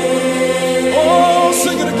 Oh,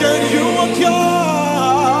 sing it again. You are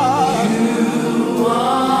God. You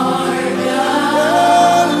are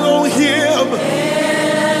God. Elohim.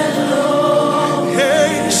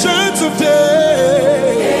 Ancient of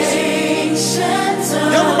days.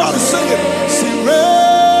 Everybody sing it. Sing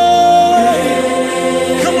rain.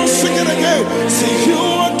 Come on, sing it again. Sing you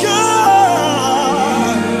are God.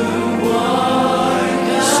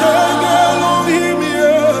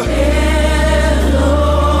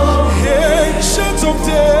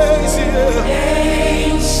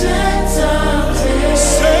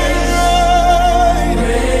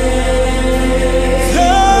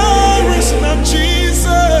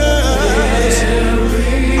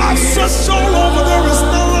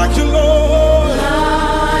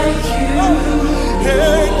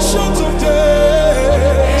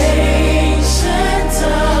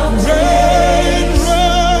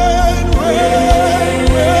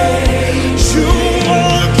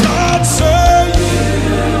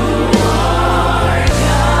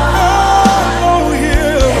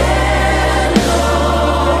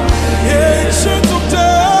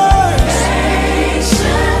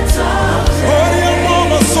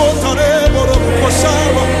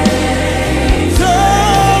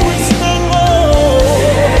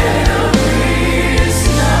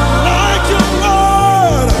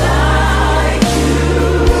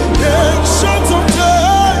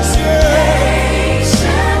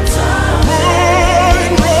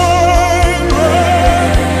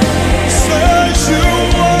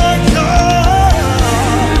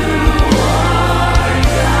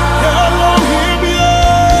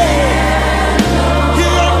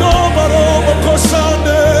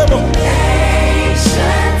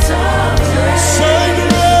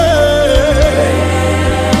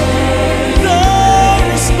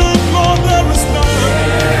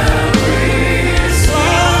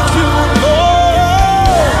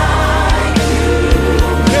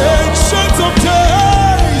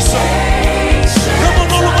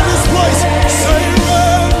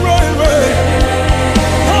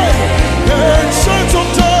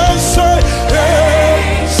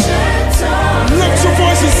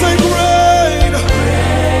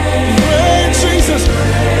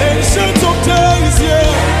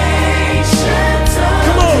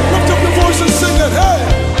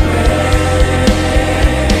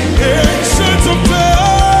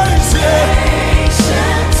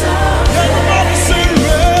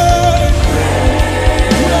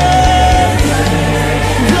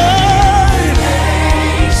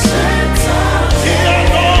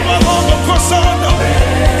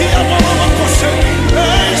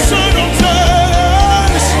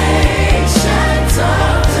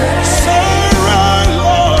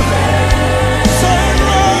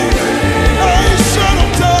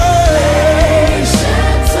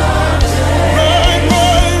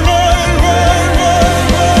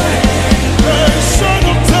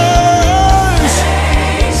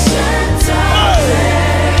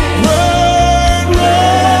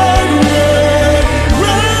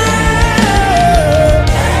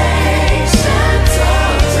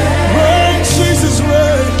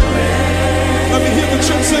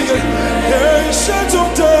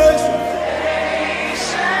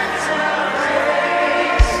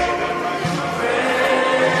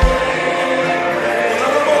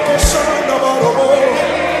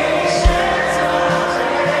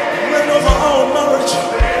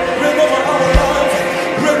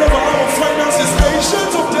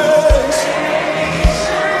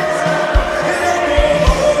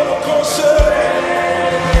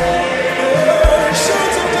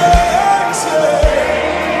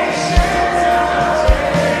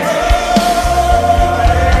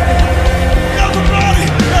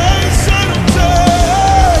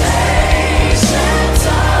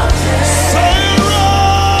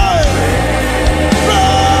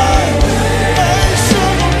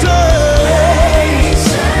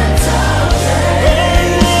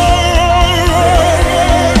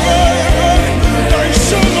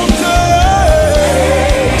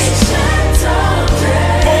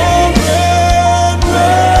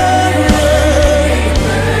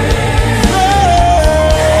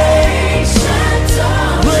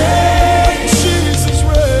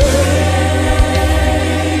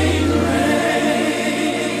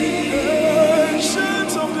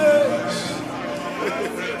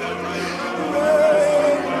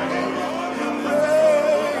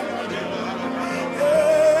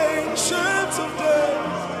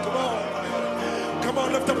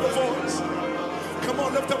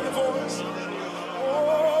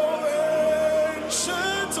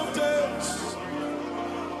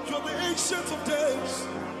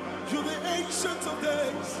 You're the ancient of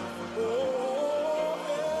days. Oh,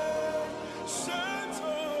 ancient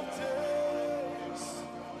of days.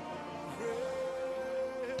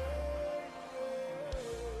 Great.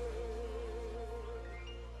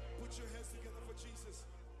 Put your hands together for Jesus.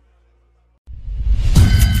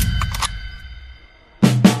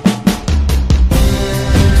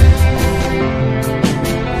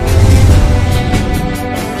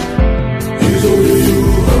 He's only you.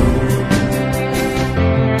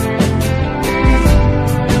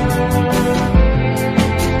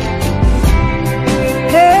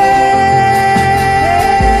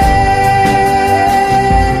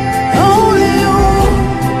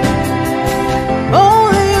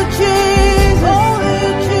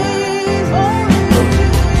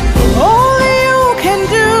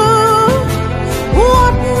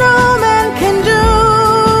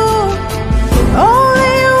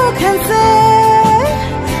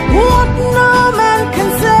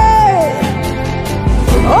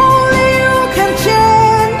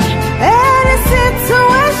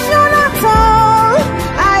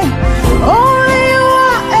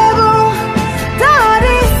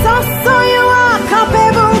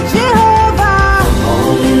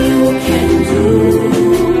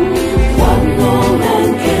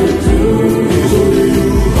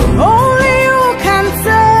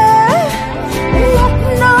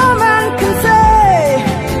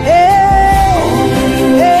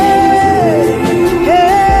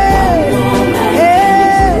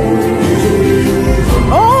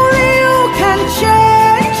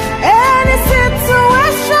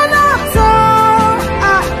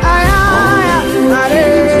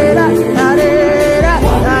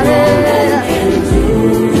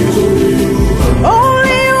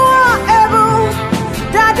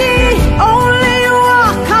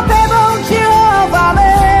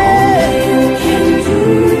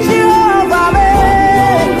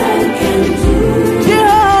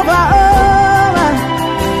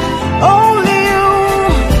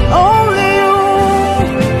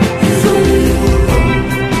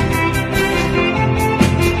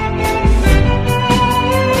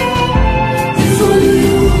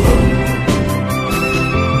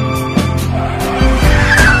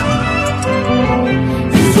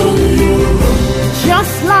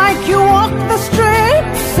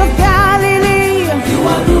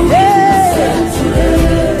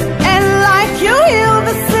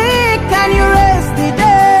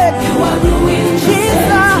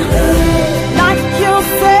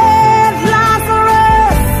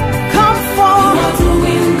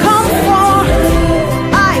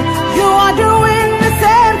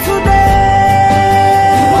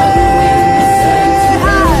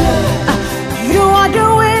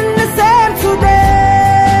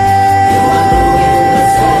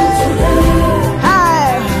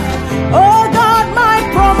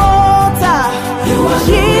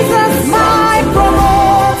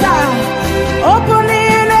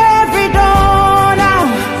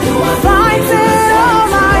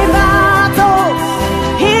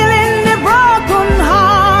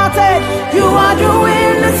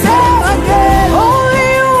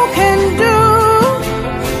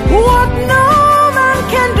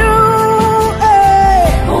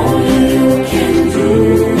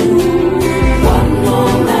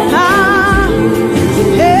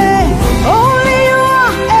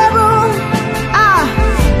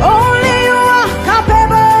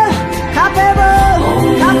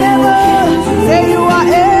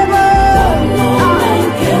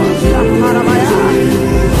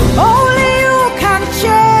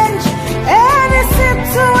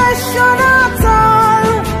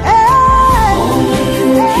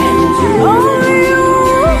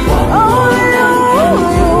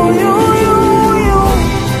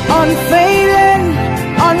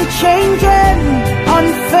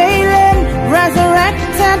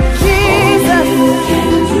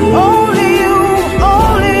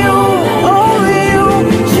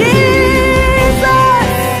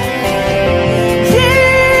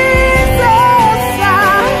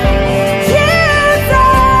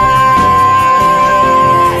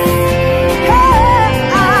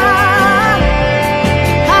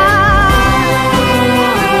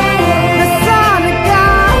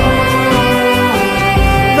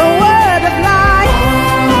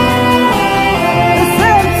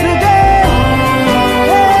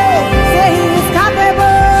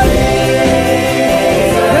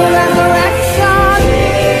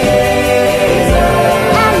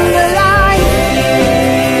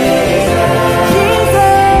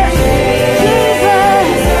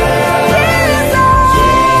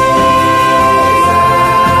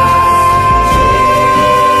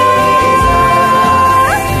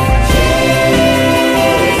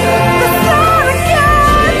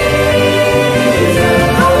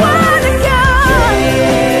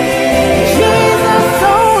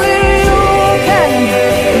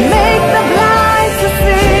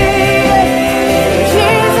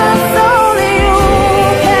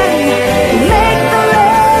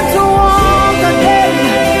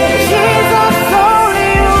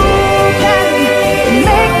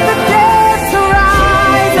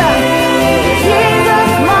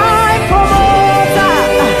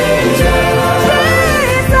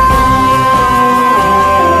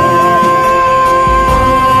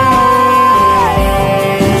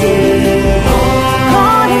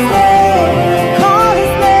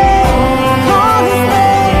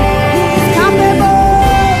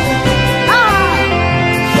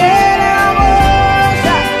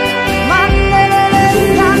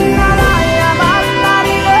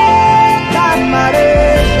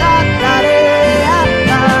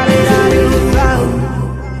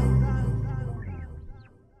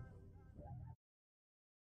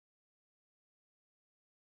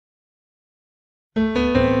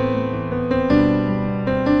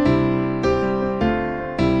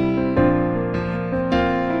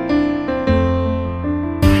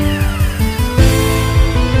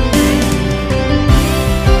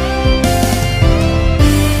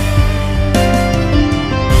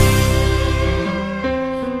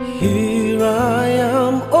 Here I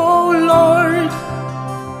am, oh Lord,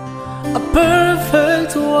 a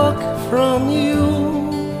perfect walk from you.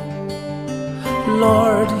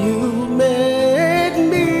 Lord, you made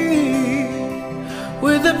me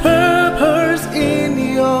with a purpose in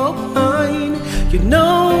your mind. You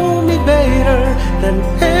know me better than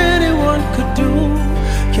anyone could do.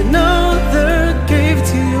 Another gave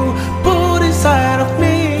to you, put inside of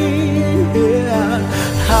me. Yeah.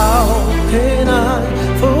 How can I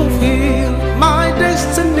fulfill my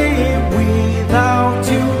destiny without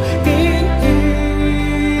you in it?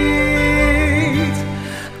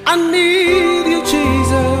 I need you,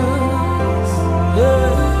 Jesus.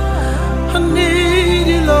 Yeah. I need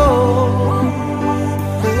you, Lord.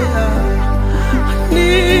 Yeah. I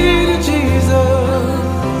need you,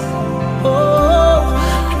 Jesus. Oh,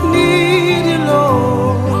 I need you,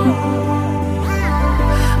 Lord.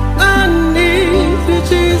 I need you,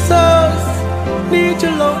 Jesus. Need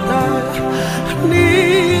you, Lord. I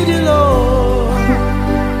need you, Lord.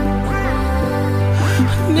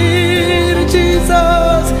 I need you,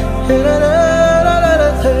 Jesus.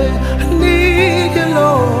 I need you,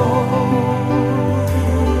 Lord.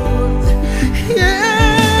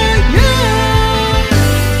 Yeah, yeah.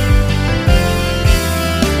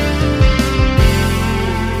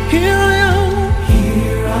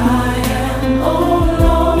 Here I am, oh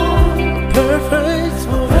Lord, perfect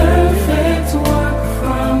work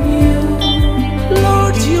from you.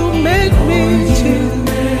 Lord, you make me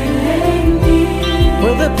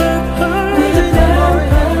with a purpose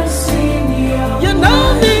in your mind. You know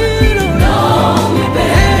me,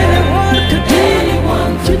 anyone could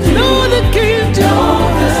do. You know the gift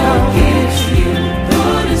you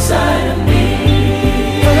put inside of me.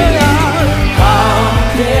 How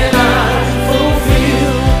can I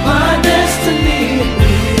fulfill my destiny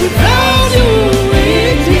without you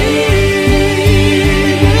indeed?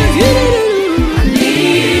 I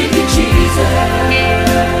need you, Jesus.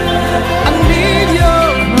 I need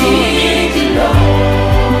you, Lord.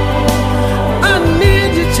 I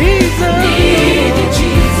need you, Jesus. Need you,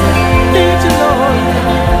 Jesus. Need you, Lord.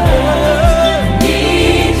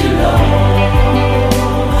 Need you, Lord.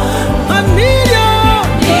 I need you.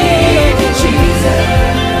 Need you, Jesus.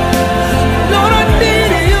 Lord, I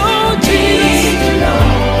need you, Jesus.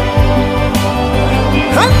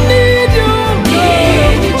 I need you.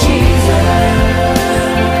 Need you, Jesus.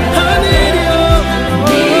 I need you.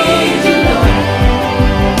 Need you, Lord.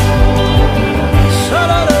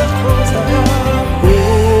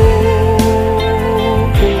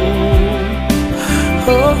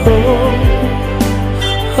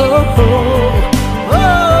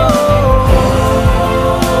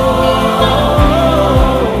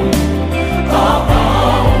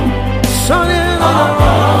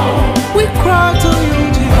 We cry to you,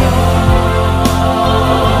 Jesus.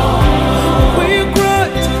 We cry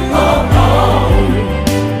to you.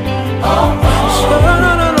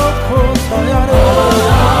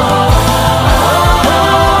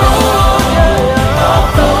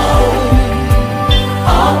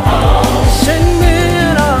 Send me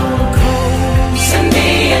and I will come.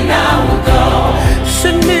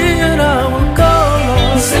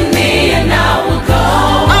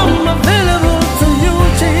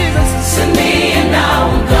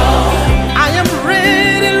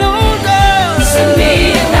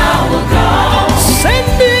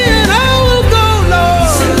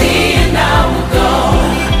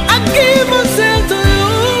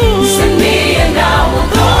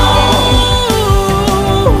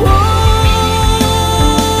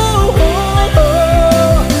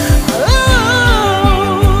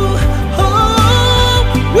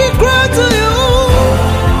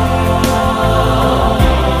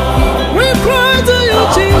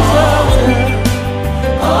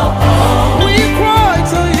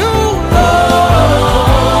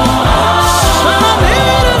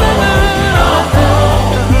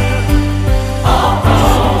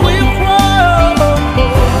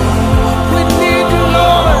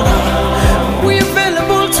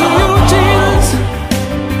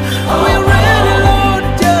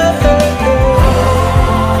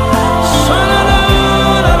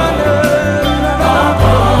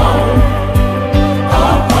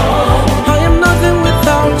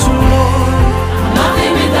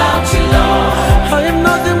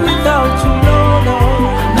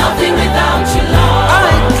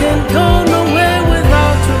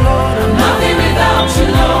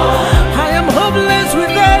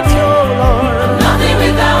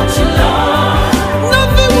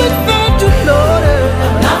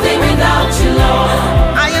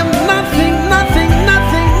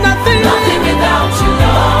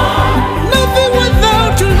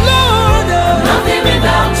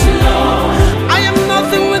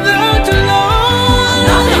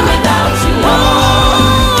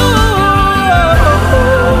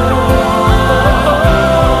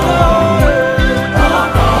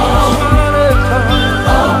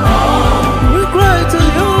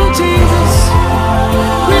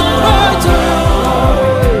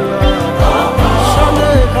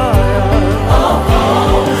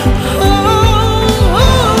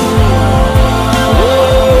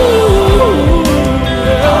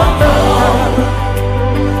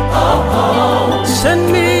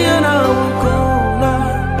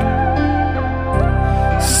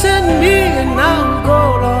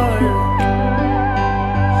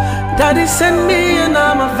 Send me and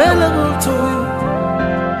I'm available to you.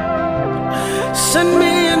 Send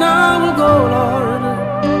me and I will go, Lord.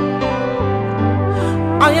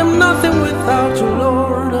 I am nothing without you,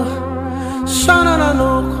 Lord.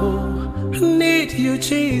 Shananoko, I need you,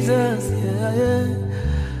 Jesus. Yeah, yeah.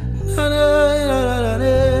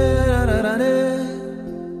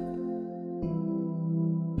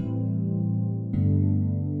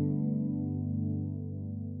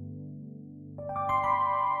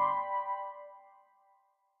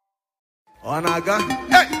 Onaga,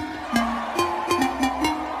 hey!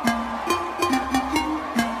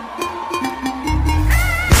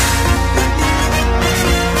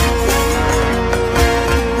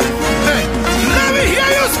 Hey, let me hear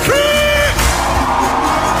you scream!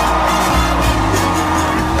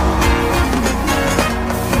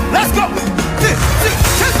 Let's go! See,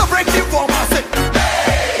 chase the breaking for my sake.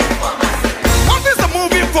 What is the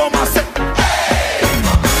moving for my sake?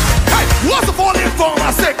 Hey, what's the falling for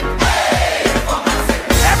my sake?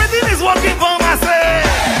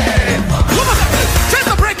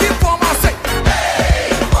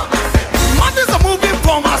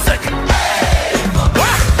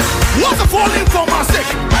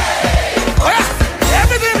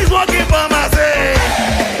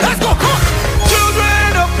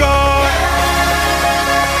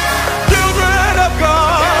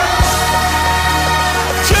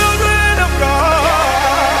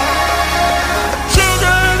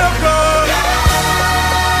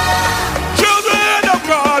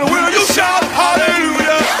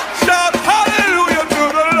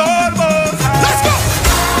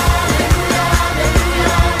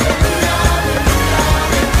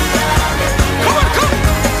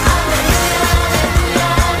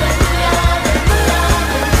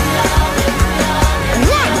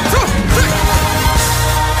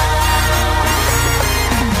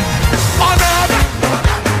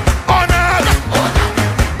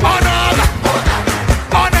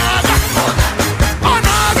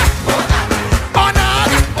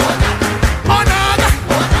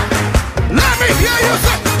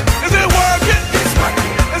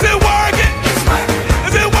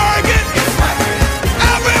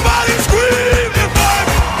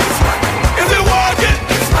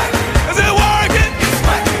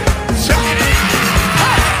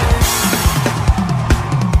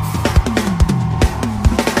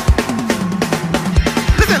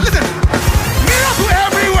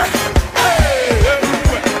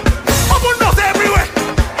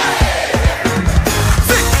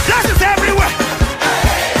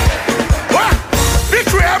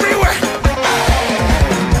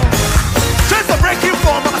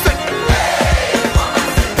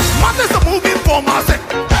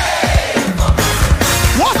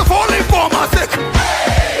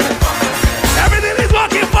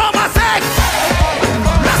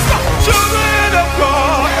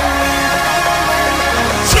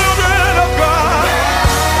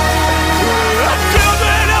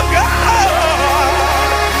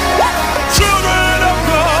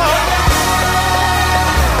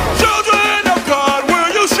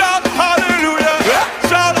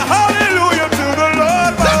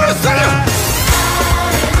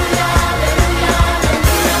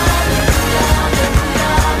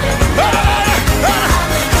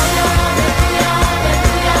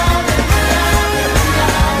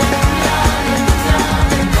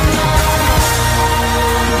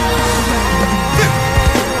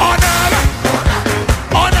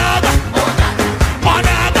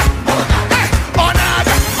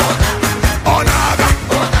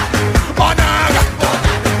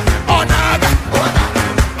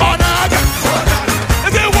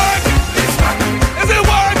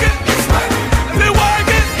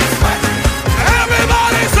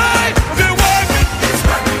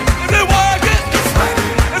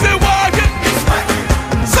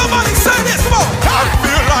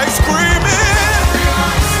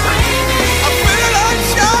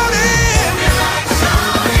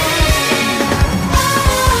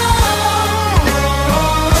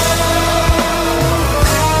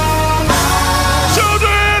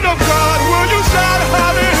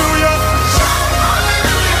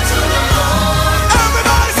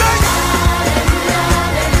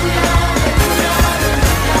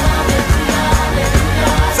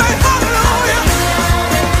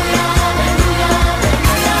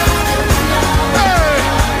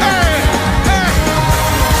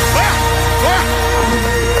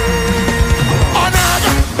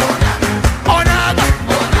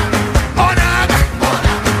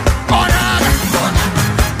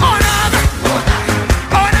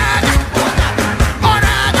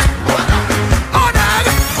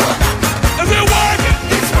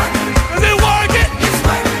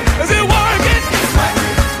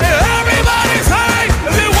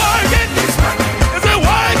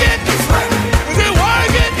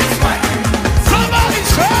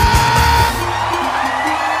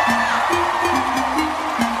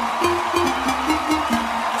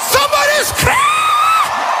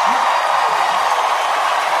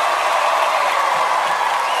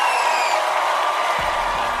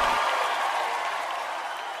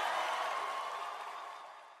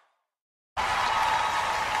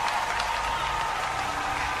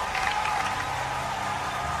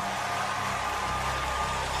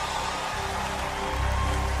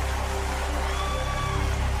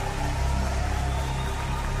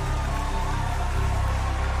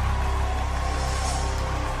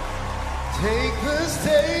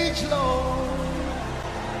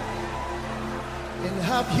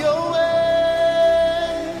 have your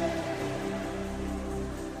way.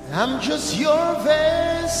 I'm just your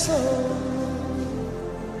vessel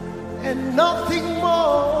and nothing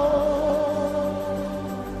more.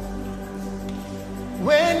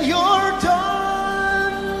 When you're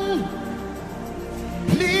done,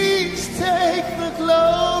 please take the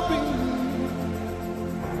glory.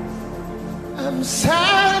 I'm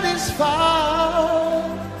satisfied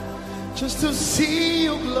just to see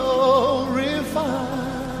you glorified.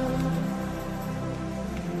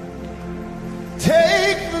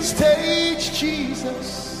 Take the stage,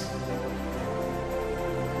 Jesus,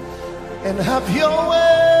 and have your way.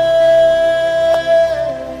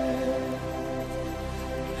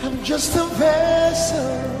 I'm just a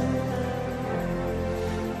vessel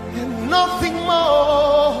and nothing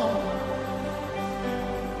more.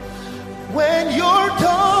 When you're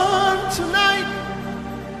done tonight,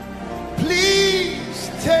 please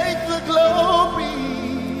take the glory.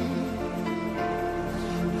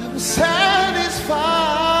 I'm satisfied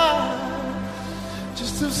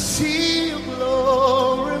just to see you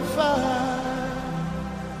glorified.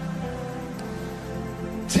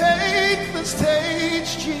 Take the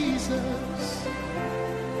stage, Jesus,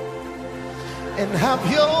 and have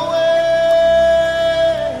your way.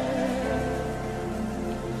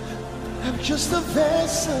 I'm just a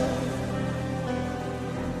vessel,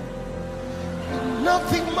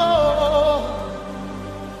 nothing more.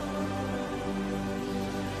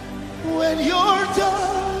 When you're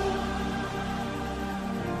done,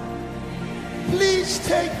 please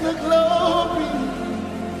take the glory.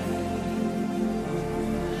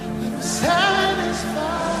 I'm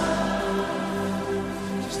satisfied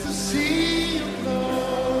just to see you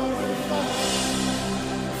glorified.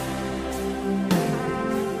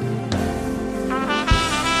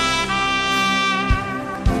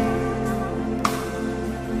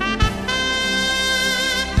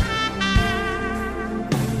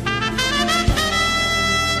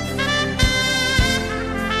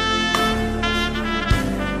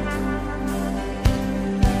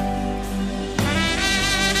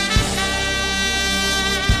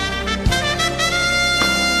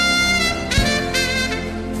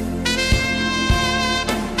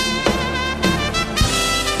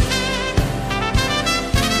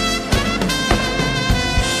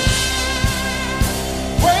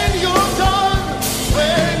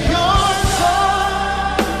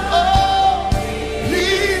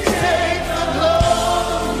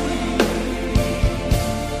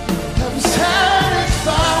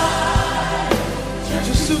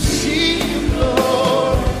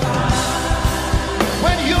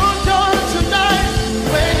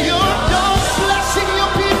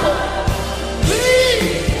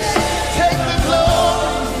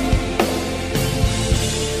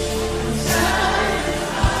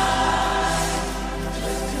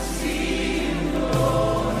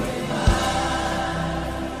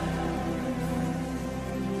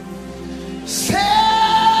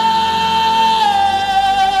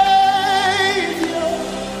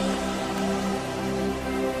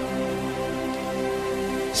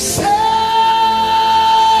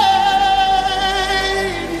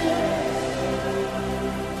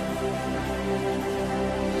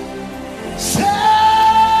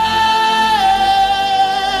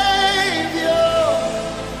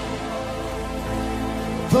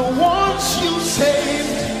 The ones you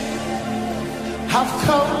saved have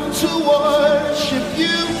come to worship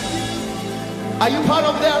you. Are you part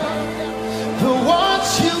of them? The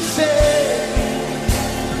ones you saved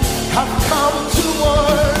have come to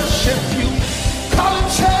worship you. Call him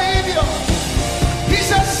Savior. He's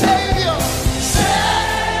a Savior.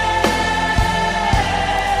 Savior.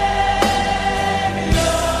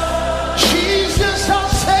 Jesus our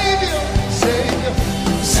Savior. Savior.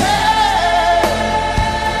 Savior.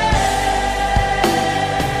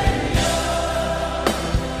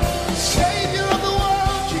 Savior of the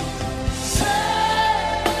world, Jesus.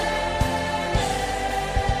 Savior.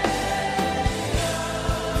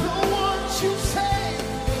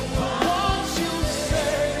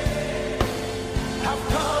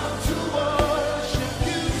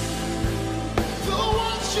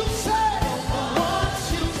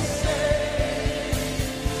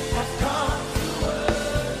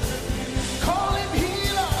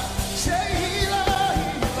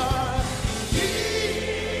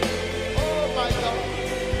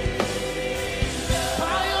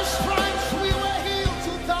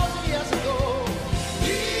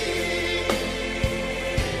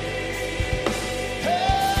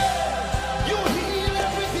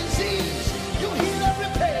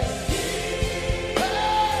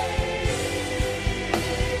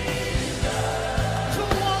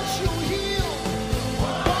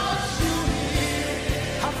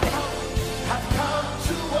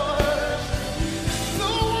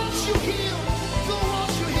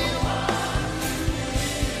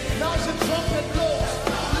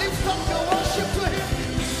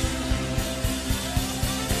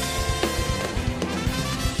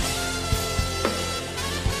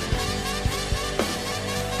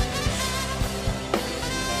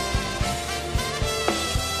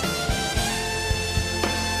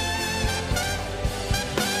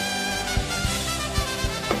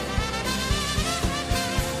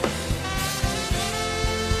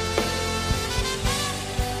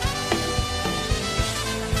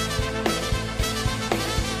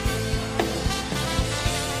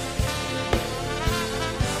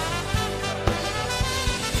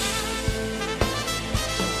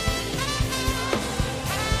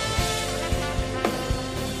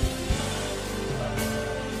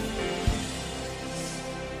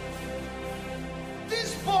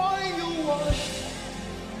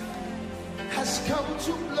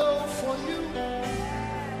 to blow for you.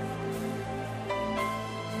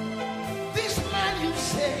 This man you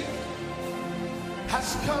saved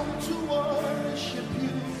has come to worship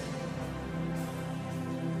you.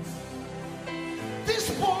 This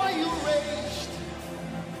boy you raised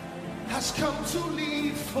has come to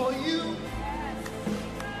live for you.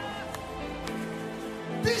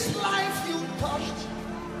 This life you touched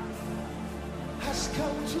has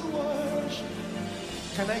come to worship.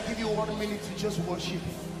 Can I give you 1 minute to just worship?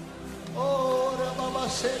 Oh, Rababa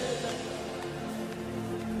said,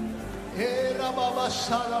 Rababa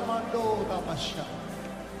Salamando Rabasha.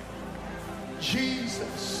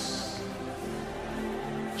 Jesus,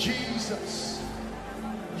 Jesus,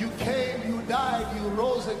 you came, you died, you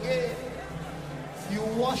rose again, you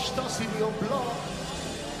washed us in your blood,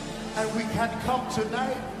 and we can come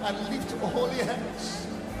tonight and lift holy hands.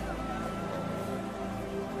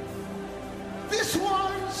 These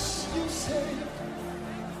ones you saved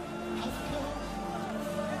have come.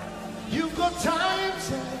 You've got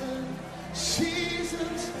times and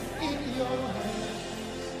seasons in your hands.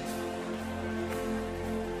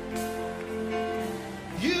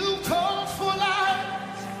 You call for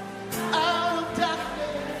light out of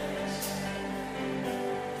darkness.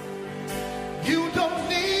 You don't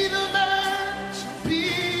need a man to be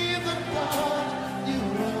the God you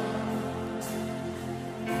are,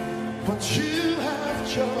 but you have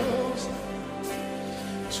chosen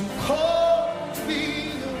to call me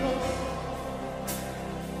your own.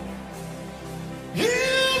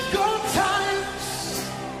 You've got times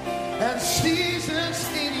and seasons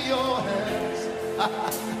in your hands.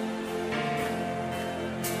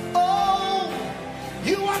 Oh,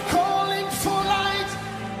 you are calling for light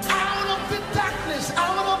out of the darkness,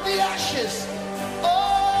 out of the ashes.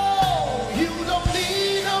 Oh, you don't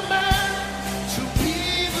need a man to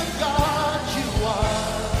be the God you are,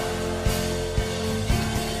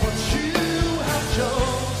 but you have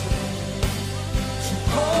chosen to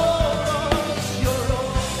call us your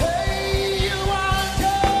own. Hey, you are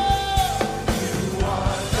God. You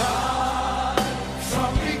are God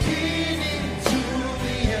from beginning.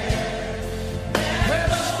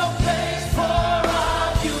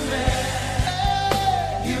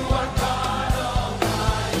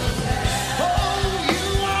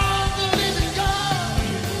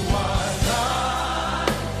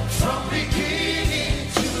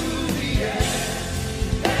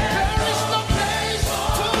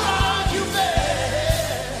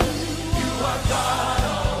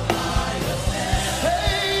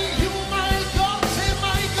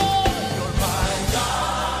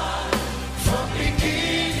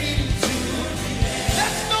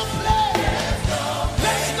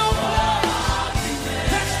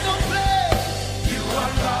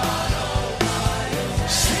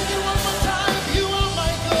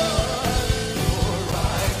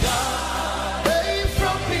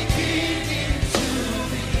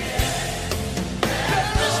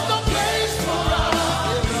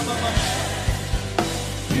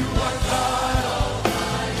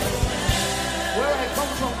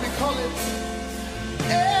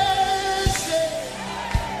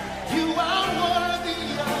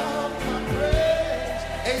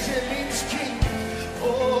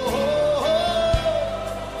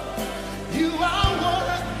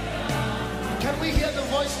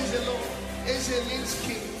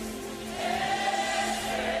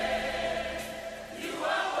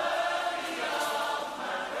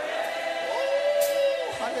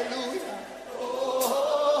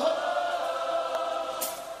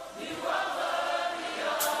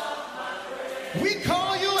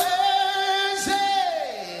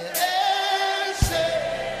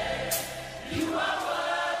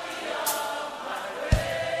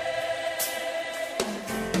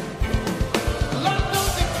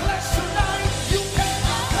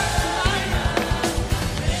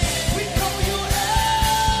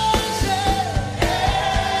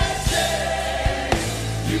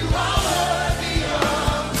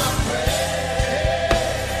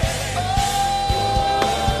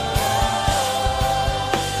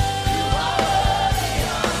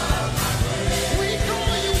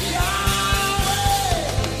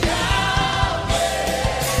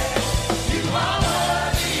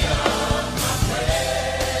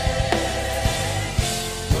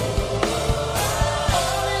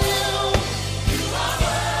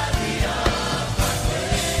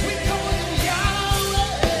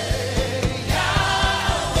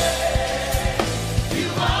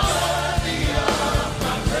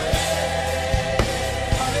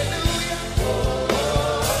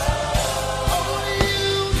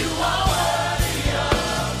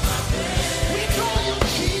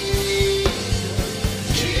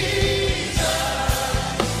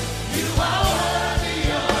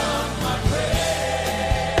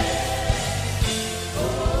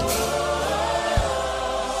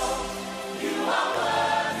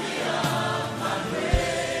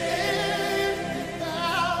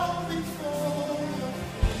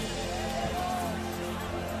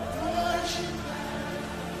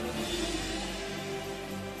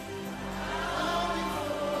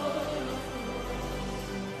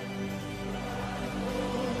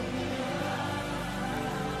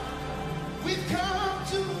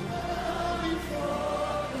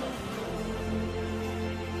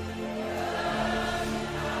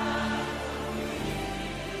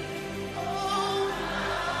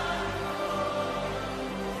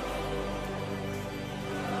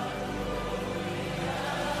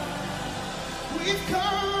 We've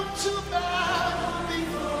come to bow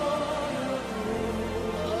before you.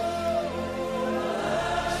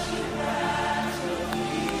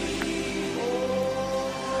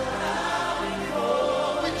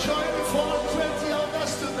 We join before 20 of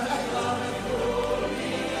us tonight.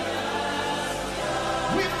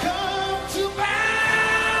 We've come to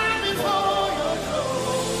bow before your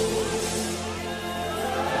throne.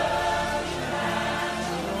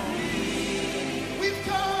 We've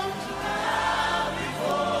come to bow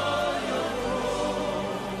before your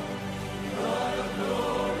throne. You're the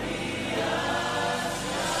glorious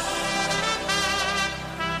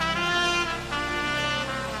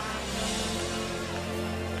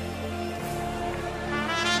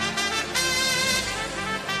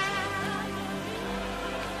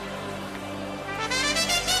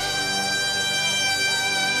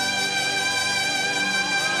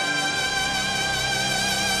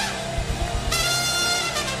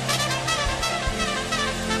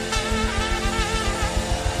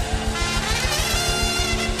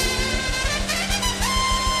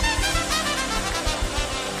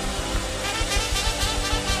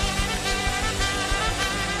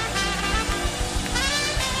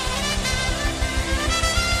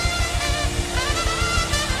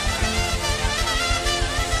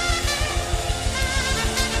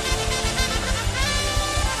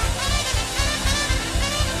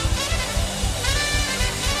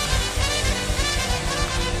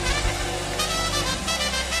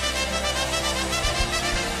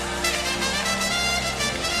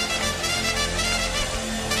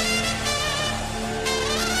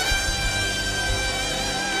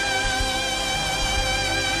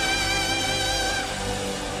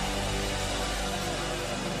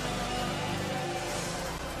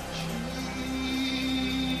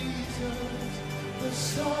Jesus, the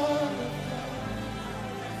Son of God.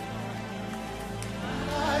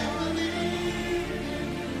 I believe in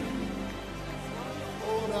you.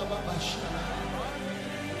 Oh, Rababasha.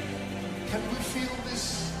 Can we feel this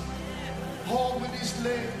hall with his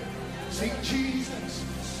leg? Sing Jesus,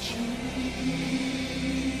 Jesus,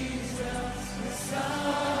 the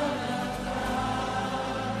Son of God.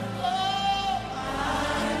 Oh, I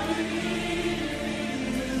believe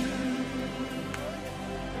in you.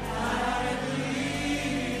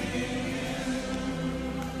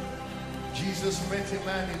 Jesus met a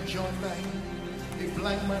man in John 9, a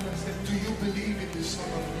blind man, and said, do you believe in the Son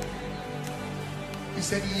of God? He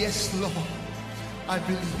said, yes, Lord, I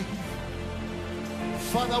believe.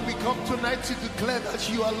 Father, we come tonight to declare that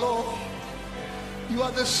you are Lord. You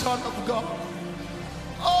are the Son of God.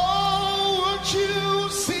 Oh, won't you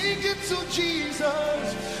sing it to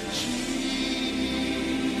Jesus? Jesus,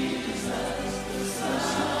 the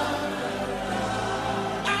Son of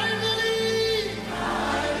God. I believe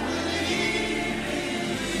in you.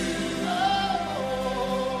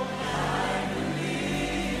 Oh,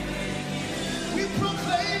 we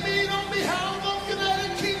proclaim it on behalf of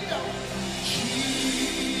United Kingdom. Jesus,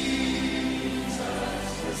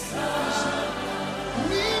 the Son.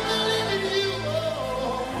 We believe in you. Oh,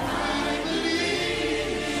 we believe.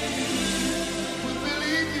 We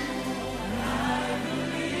believe you.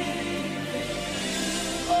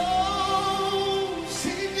 Oh,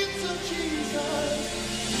 sing it to Jesus.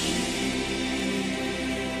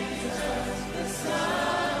 Jesus, the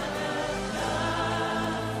Son of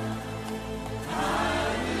God. I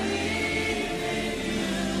believe in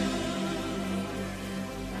you.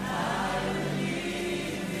 I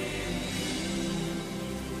believe in you.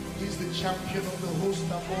 He's the champion of the host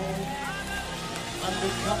of all and the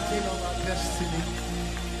captain of our destiny.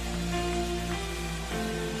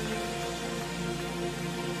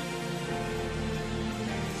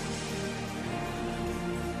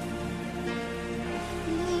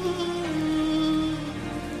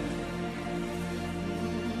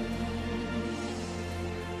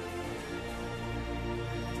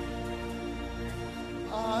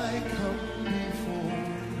 I come before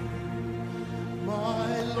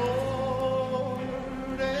my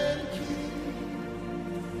Lord and King,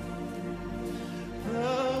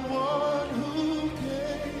 the one who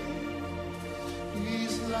gave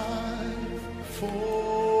his life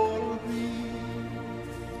for me.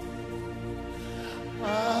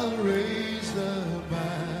 I'll raise the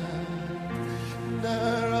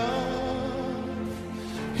banner of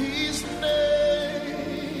his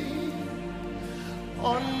name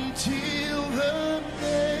until the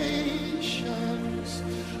nations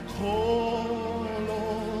call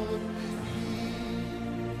on him.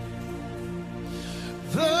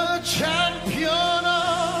 The champion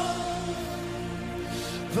of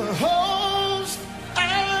the host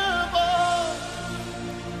above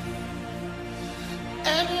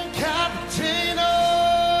and captain of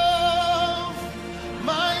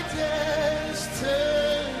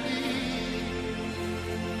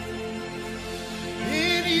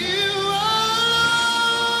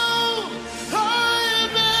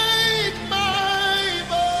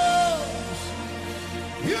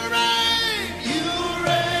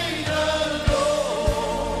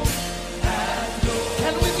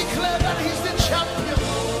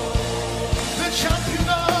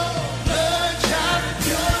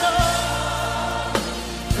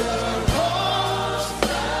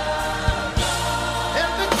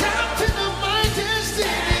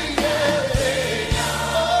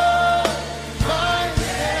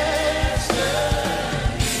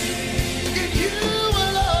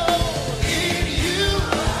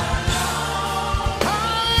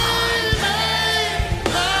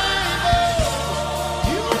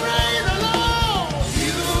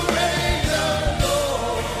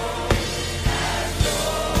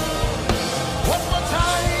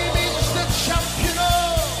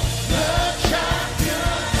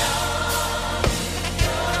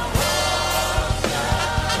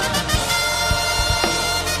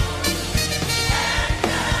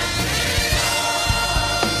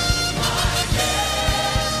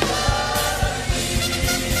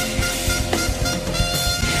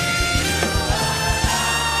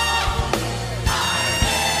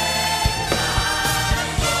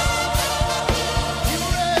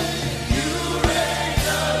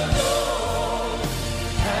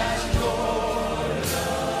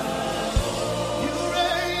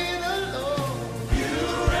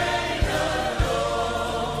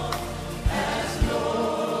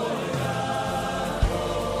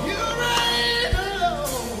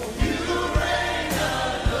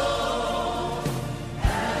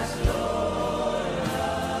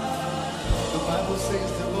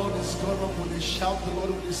God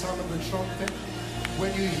with the sound of the trumpet.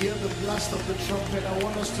 When you hear the blast of the trumpet, I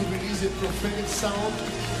want us to release a prophetic sound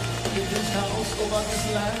in this house, over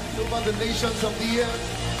this land, over the nations of the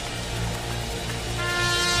earth.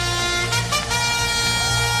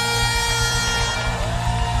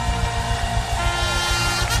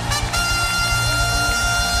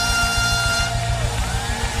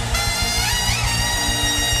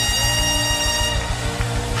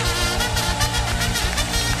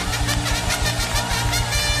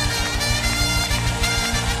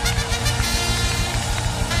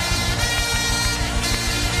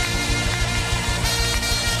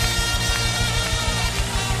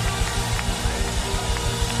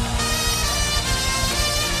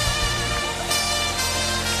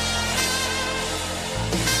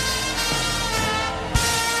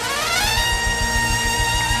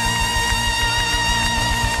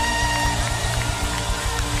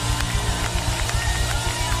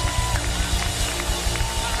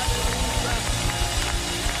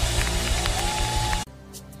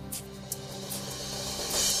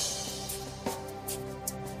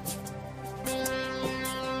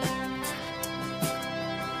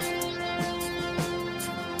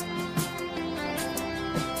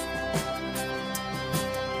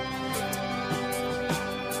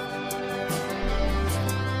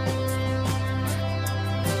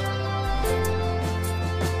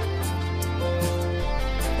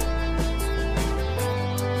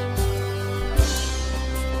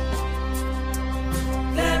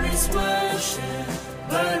 Worship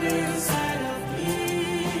burning inside of me,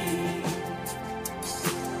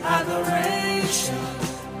 adoration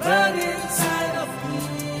burning inside of me,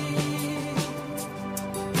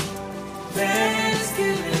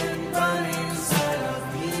 thanksgiving burning inside of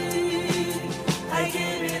me. I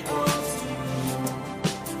give it all to you.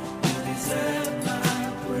 You deserve my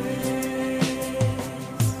praise.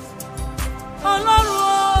 Oh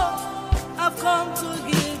Lord, I've come to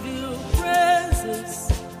give you praises.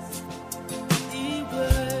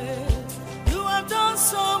 You have done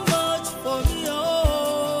so much for me, oh.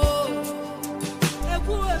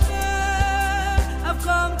 I've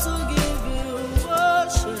come to give you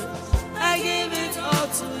worship. I give it all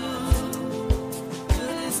to you. You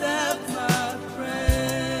deserve my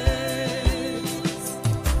praise.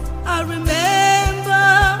 I remember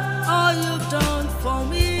all you've done for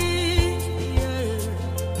me. Yeah.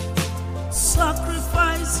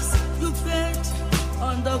 Sacrifices you paid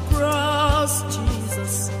on the cross,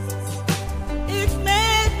 Jesus. It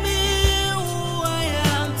made me who I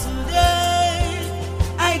am today.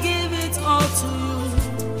 I give it all to you.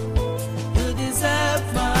 You deserve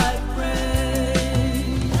my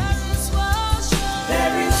praise.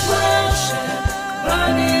 There is worship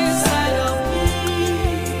burning inside of me,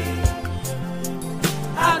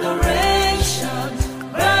 adoration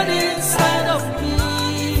burning inside of me,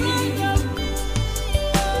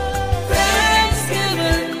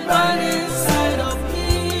 thanksgiving burning inside of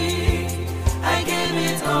me. I give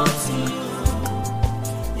it all to you.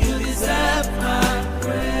 You deserve my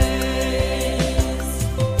praise.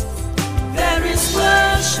 There is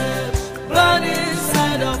worship burning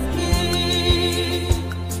inside of me,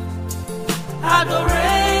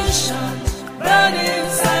 adoration burning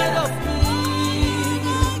inside of me,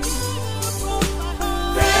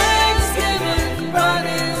 thanksgiving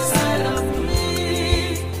burning inside of me.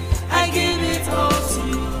 I give it all to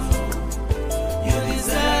you. You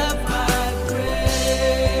deserve my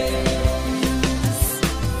praise.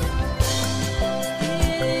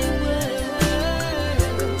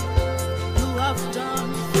 You have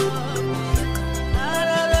done for me.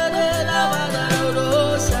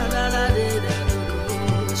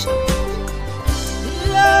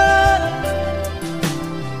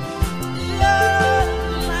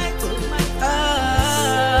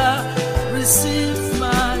 Receive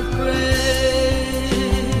my praise.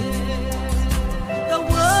 The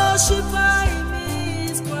worshiper in me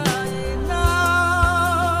is crying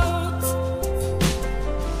out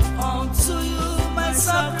unto you, my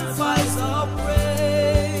sacrifice of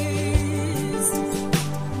praise.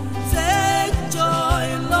 Take joy,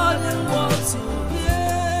 Lord, in what you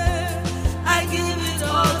hear. I give it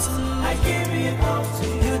all to you. I give it all to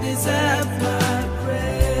you. You deserve my praise.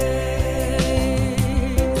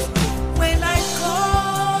 When I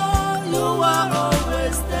call, you are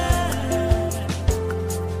always there.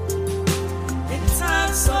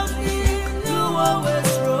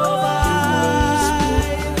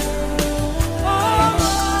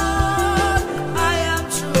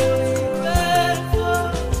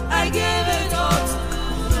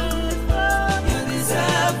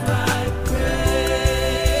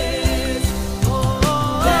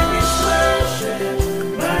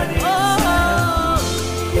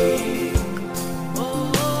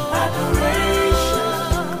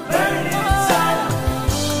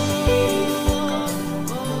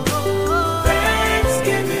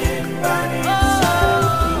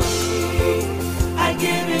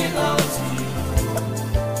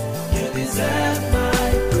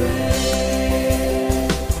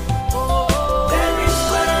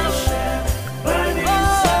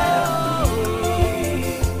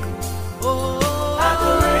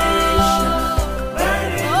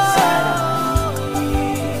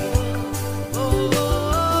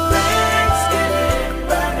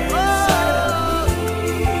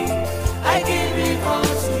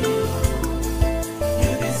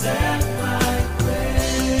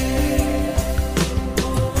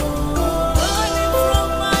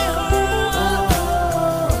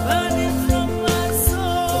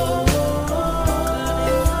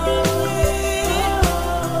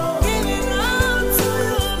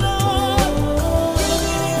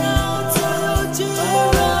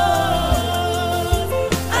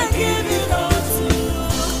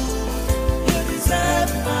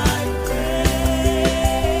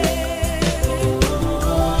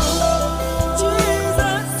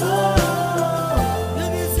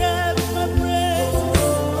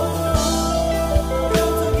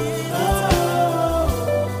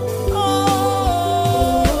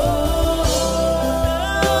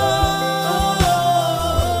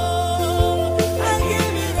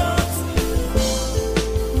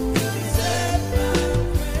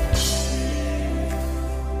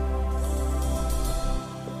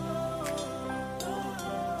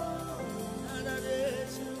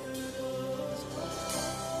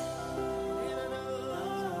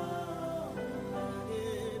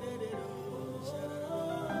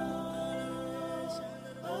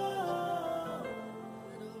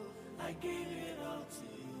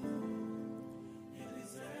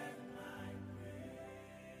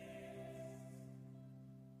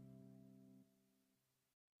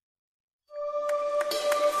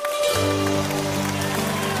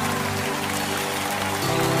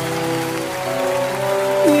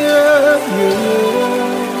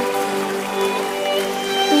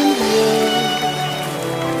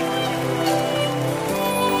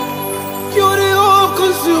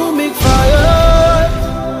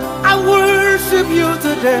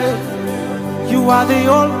 yesterday. You are the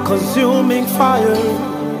all-consuming fire.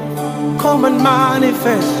 Come and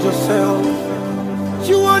manifest yourself.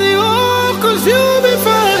 You are the all-consuming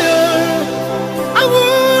fire. I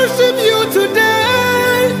worship you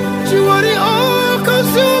today. You are the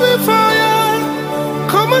all-consuming fire.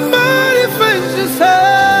 Come and manifest yourself.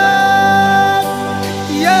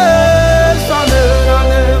 Yes,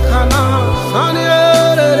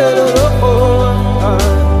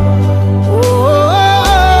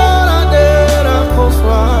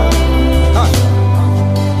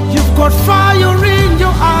 you've got fire in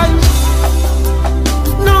your eyes.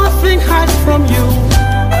 Nothing hides from you.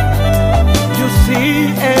 You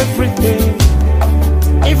see everything,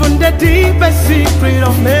 even the deepest secret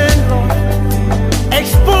of men, Lord.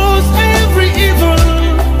 Expose every evil,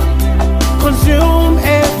 consume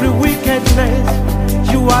every wickedness.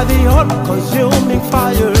 You are the all-consuming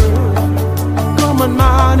fire. Come and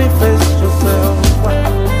manifest yourself.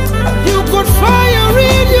 You got fire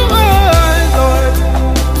in your eyes, Lord.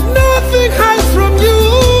 Nothing hides from you.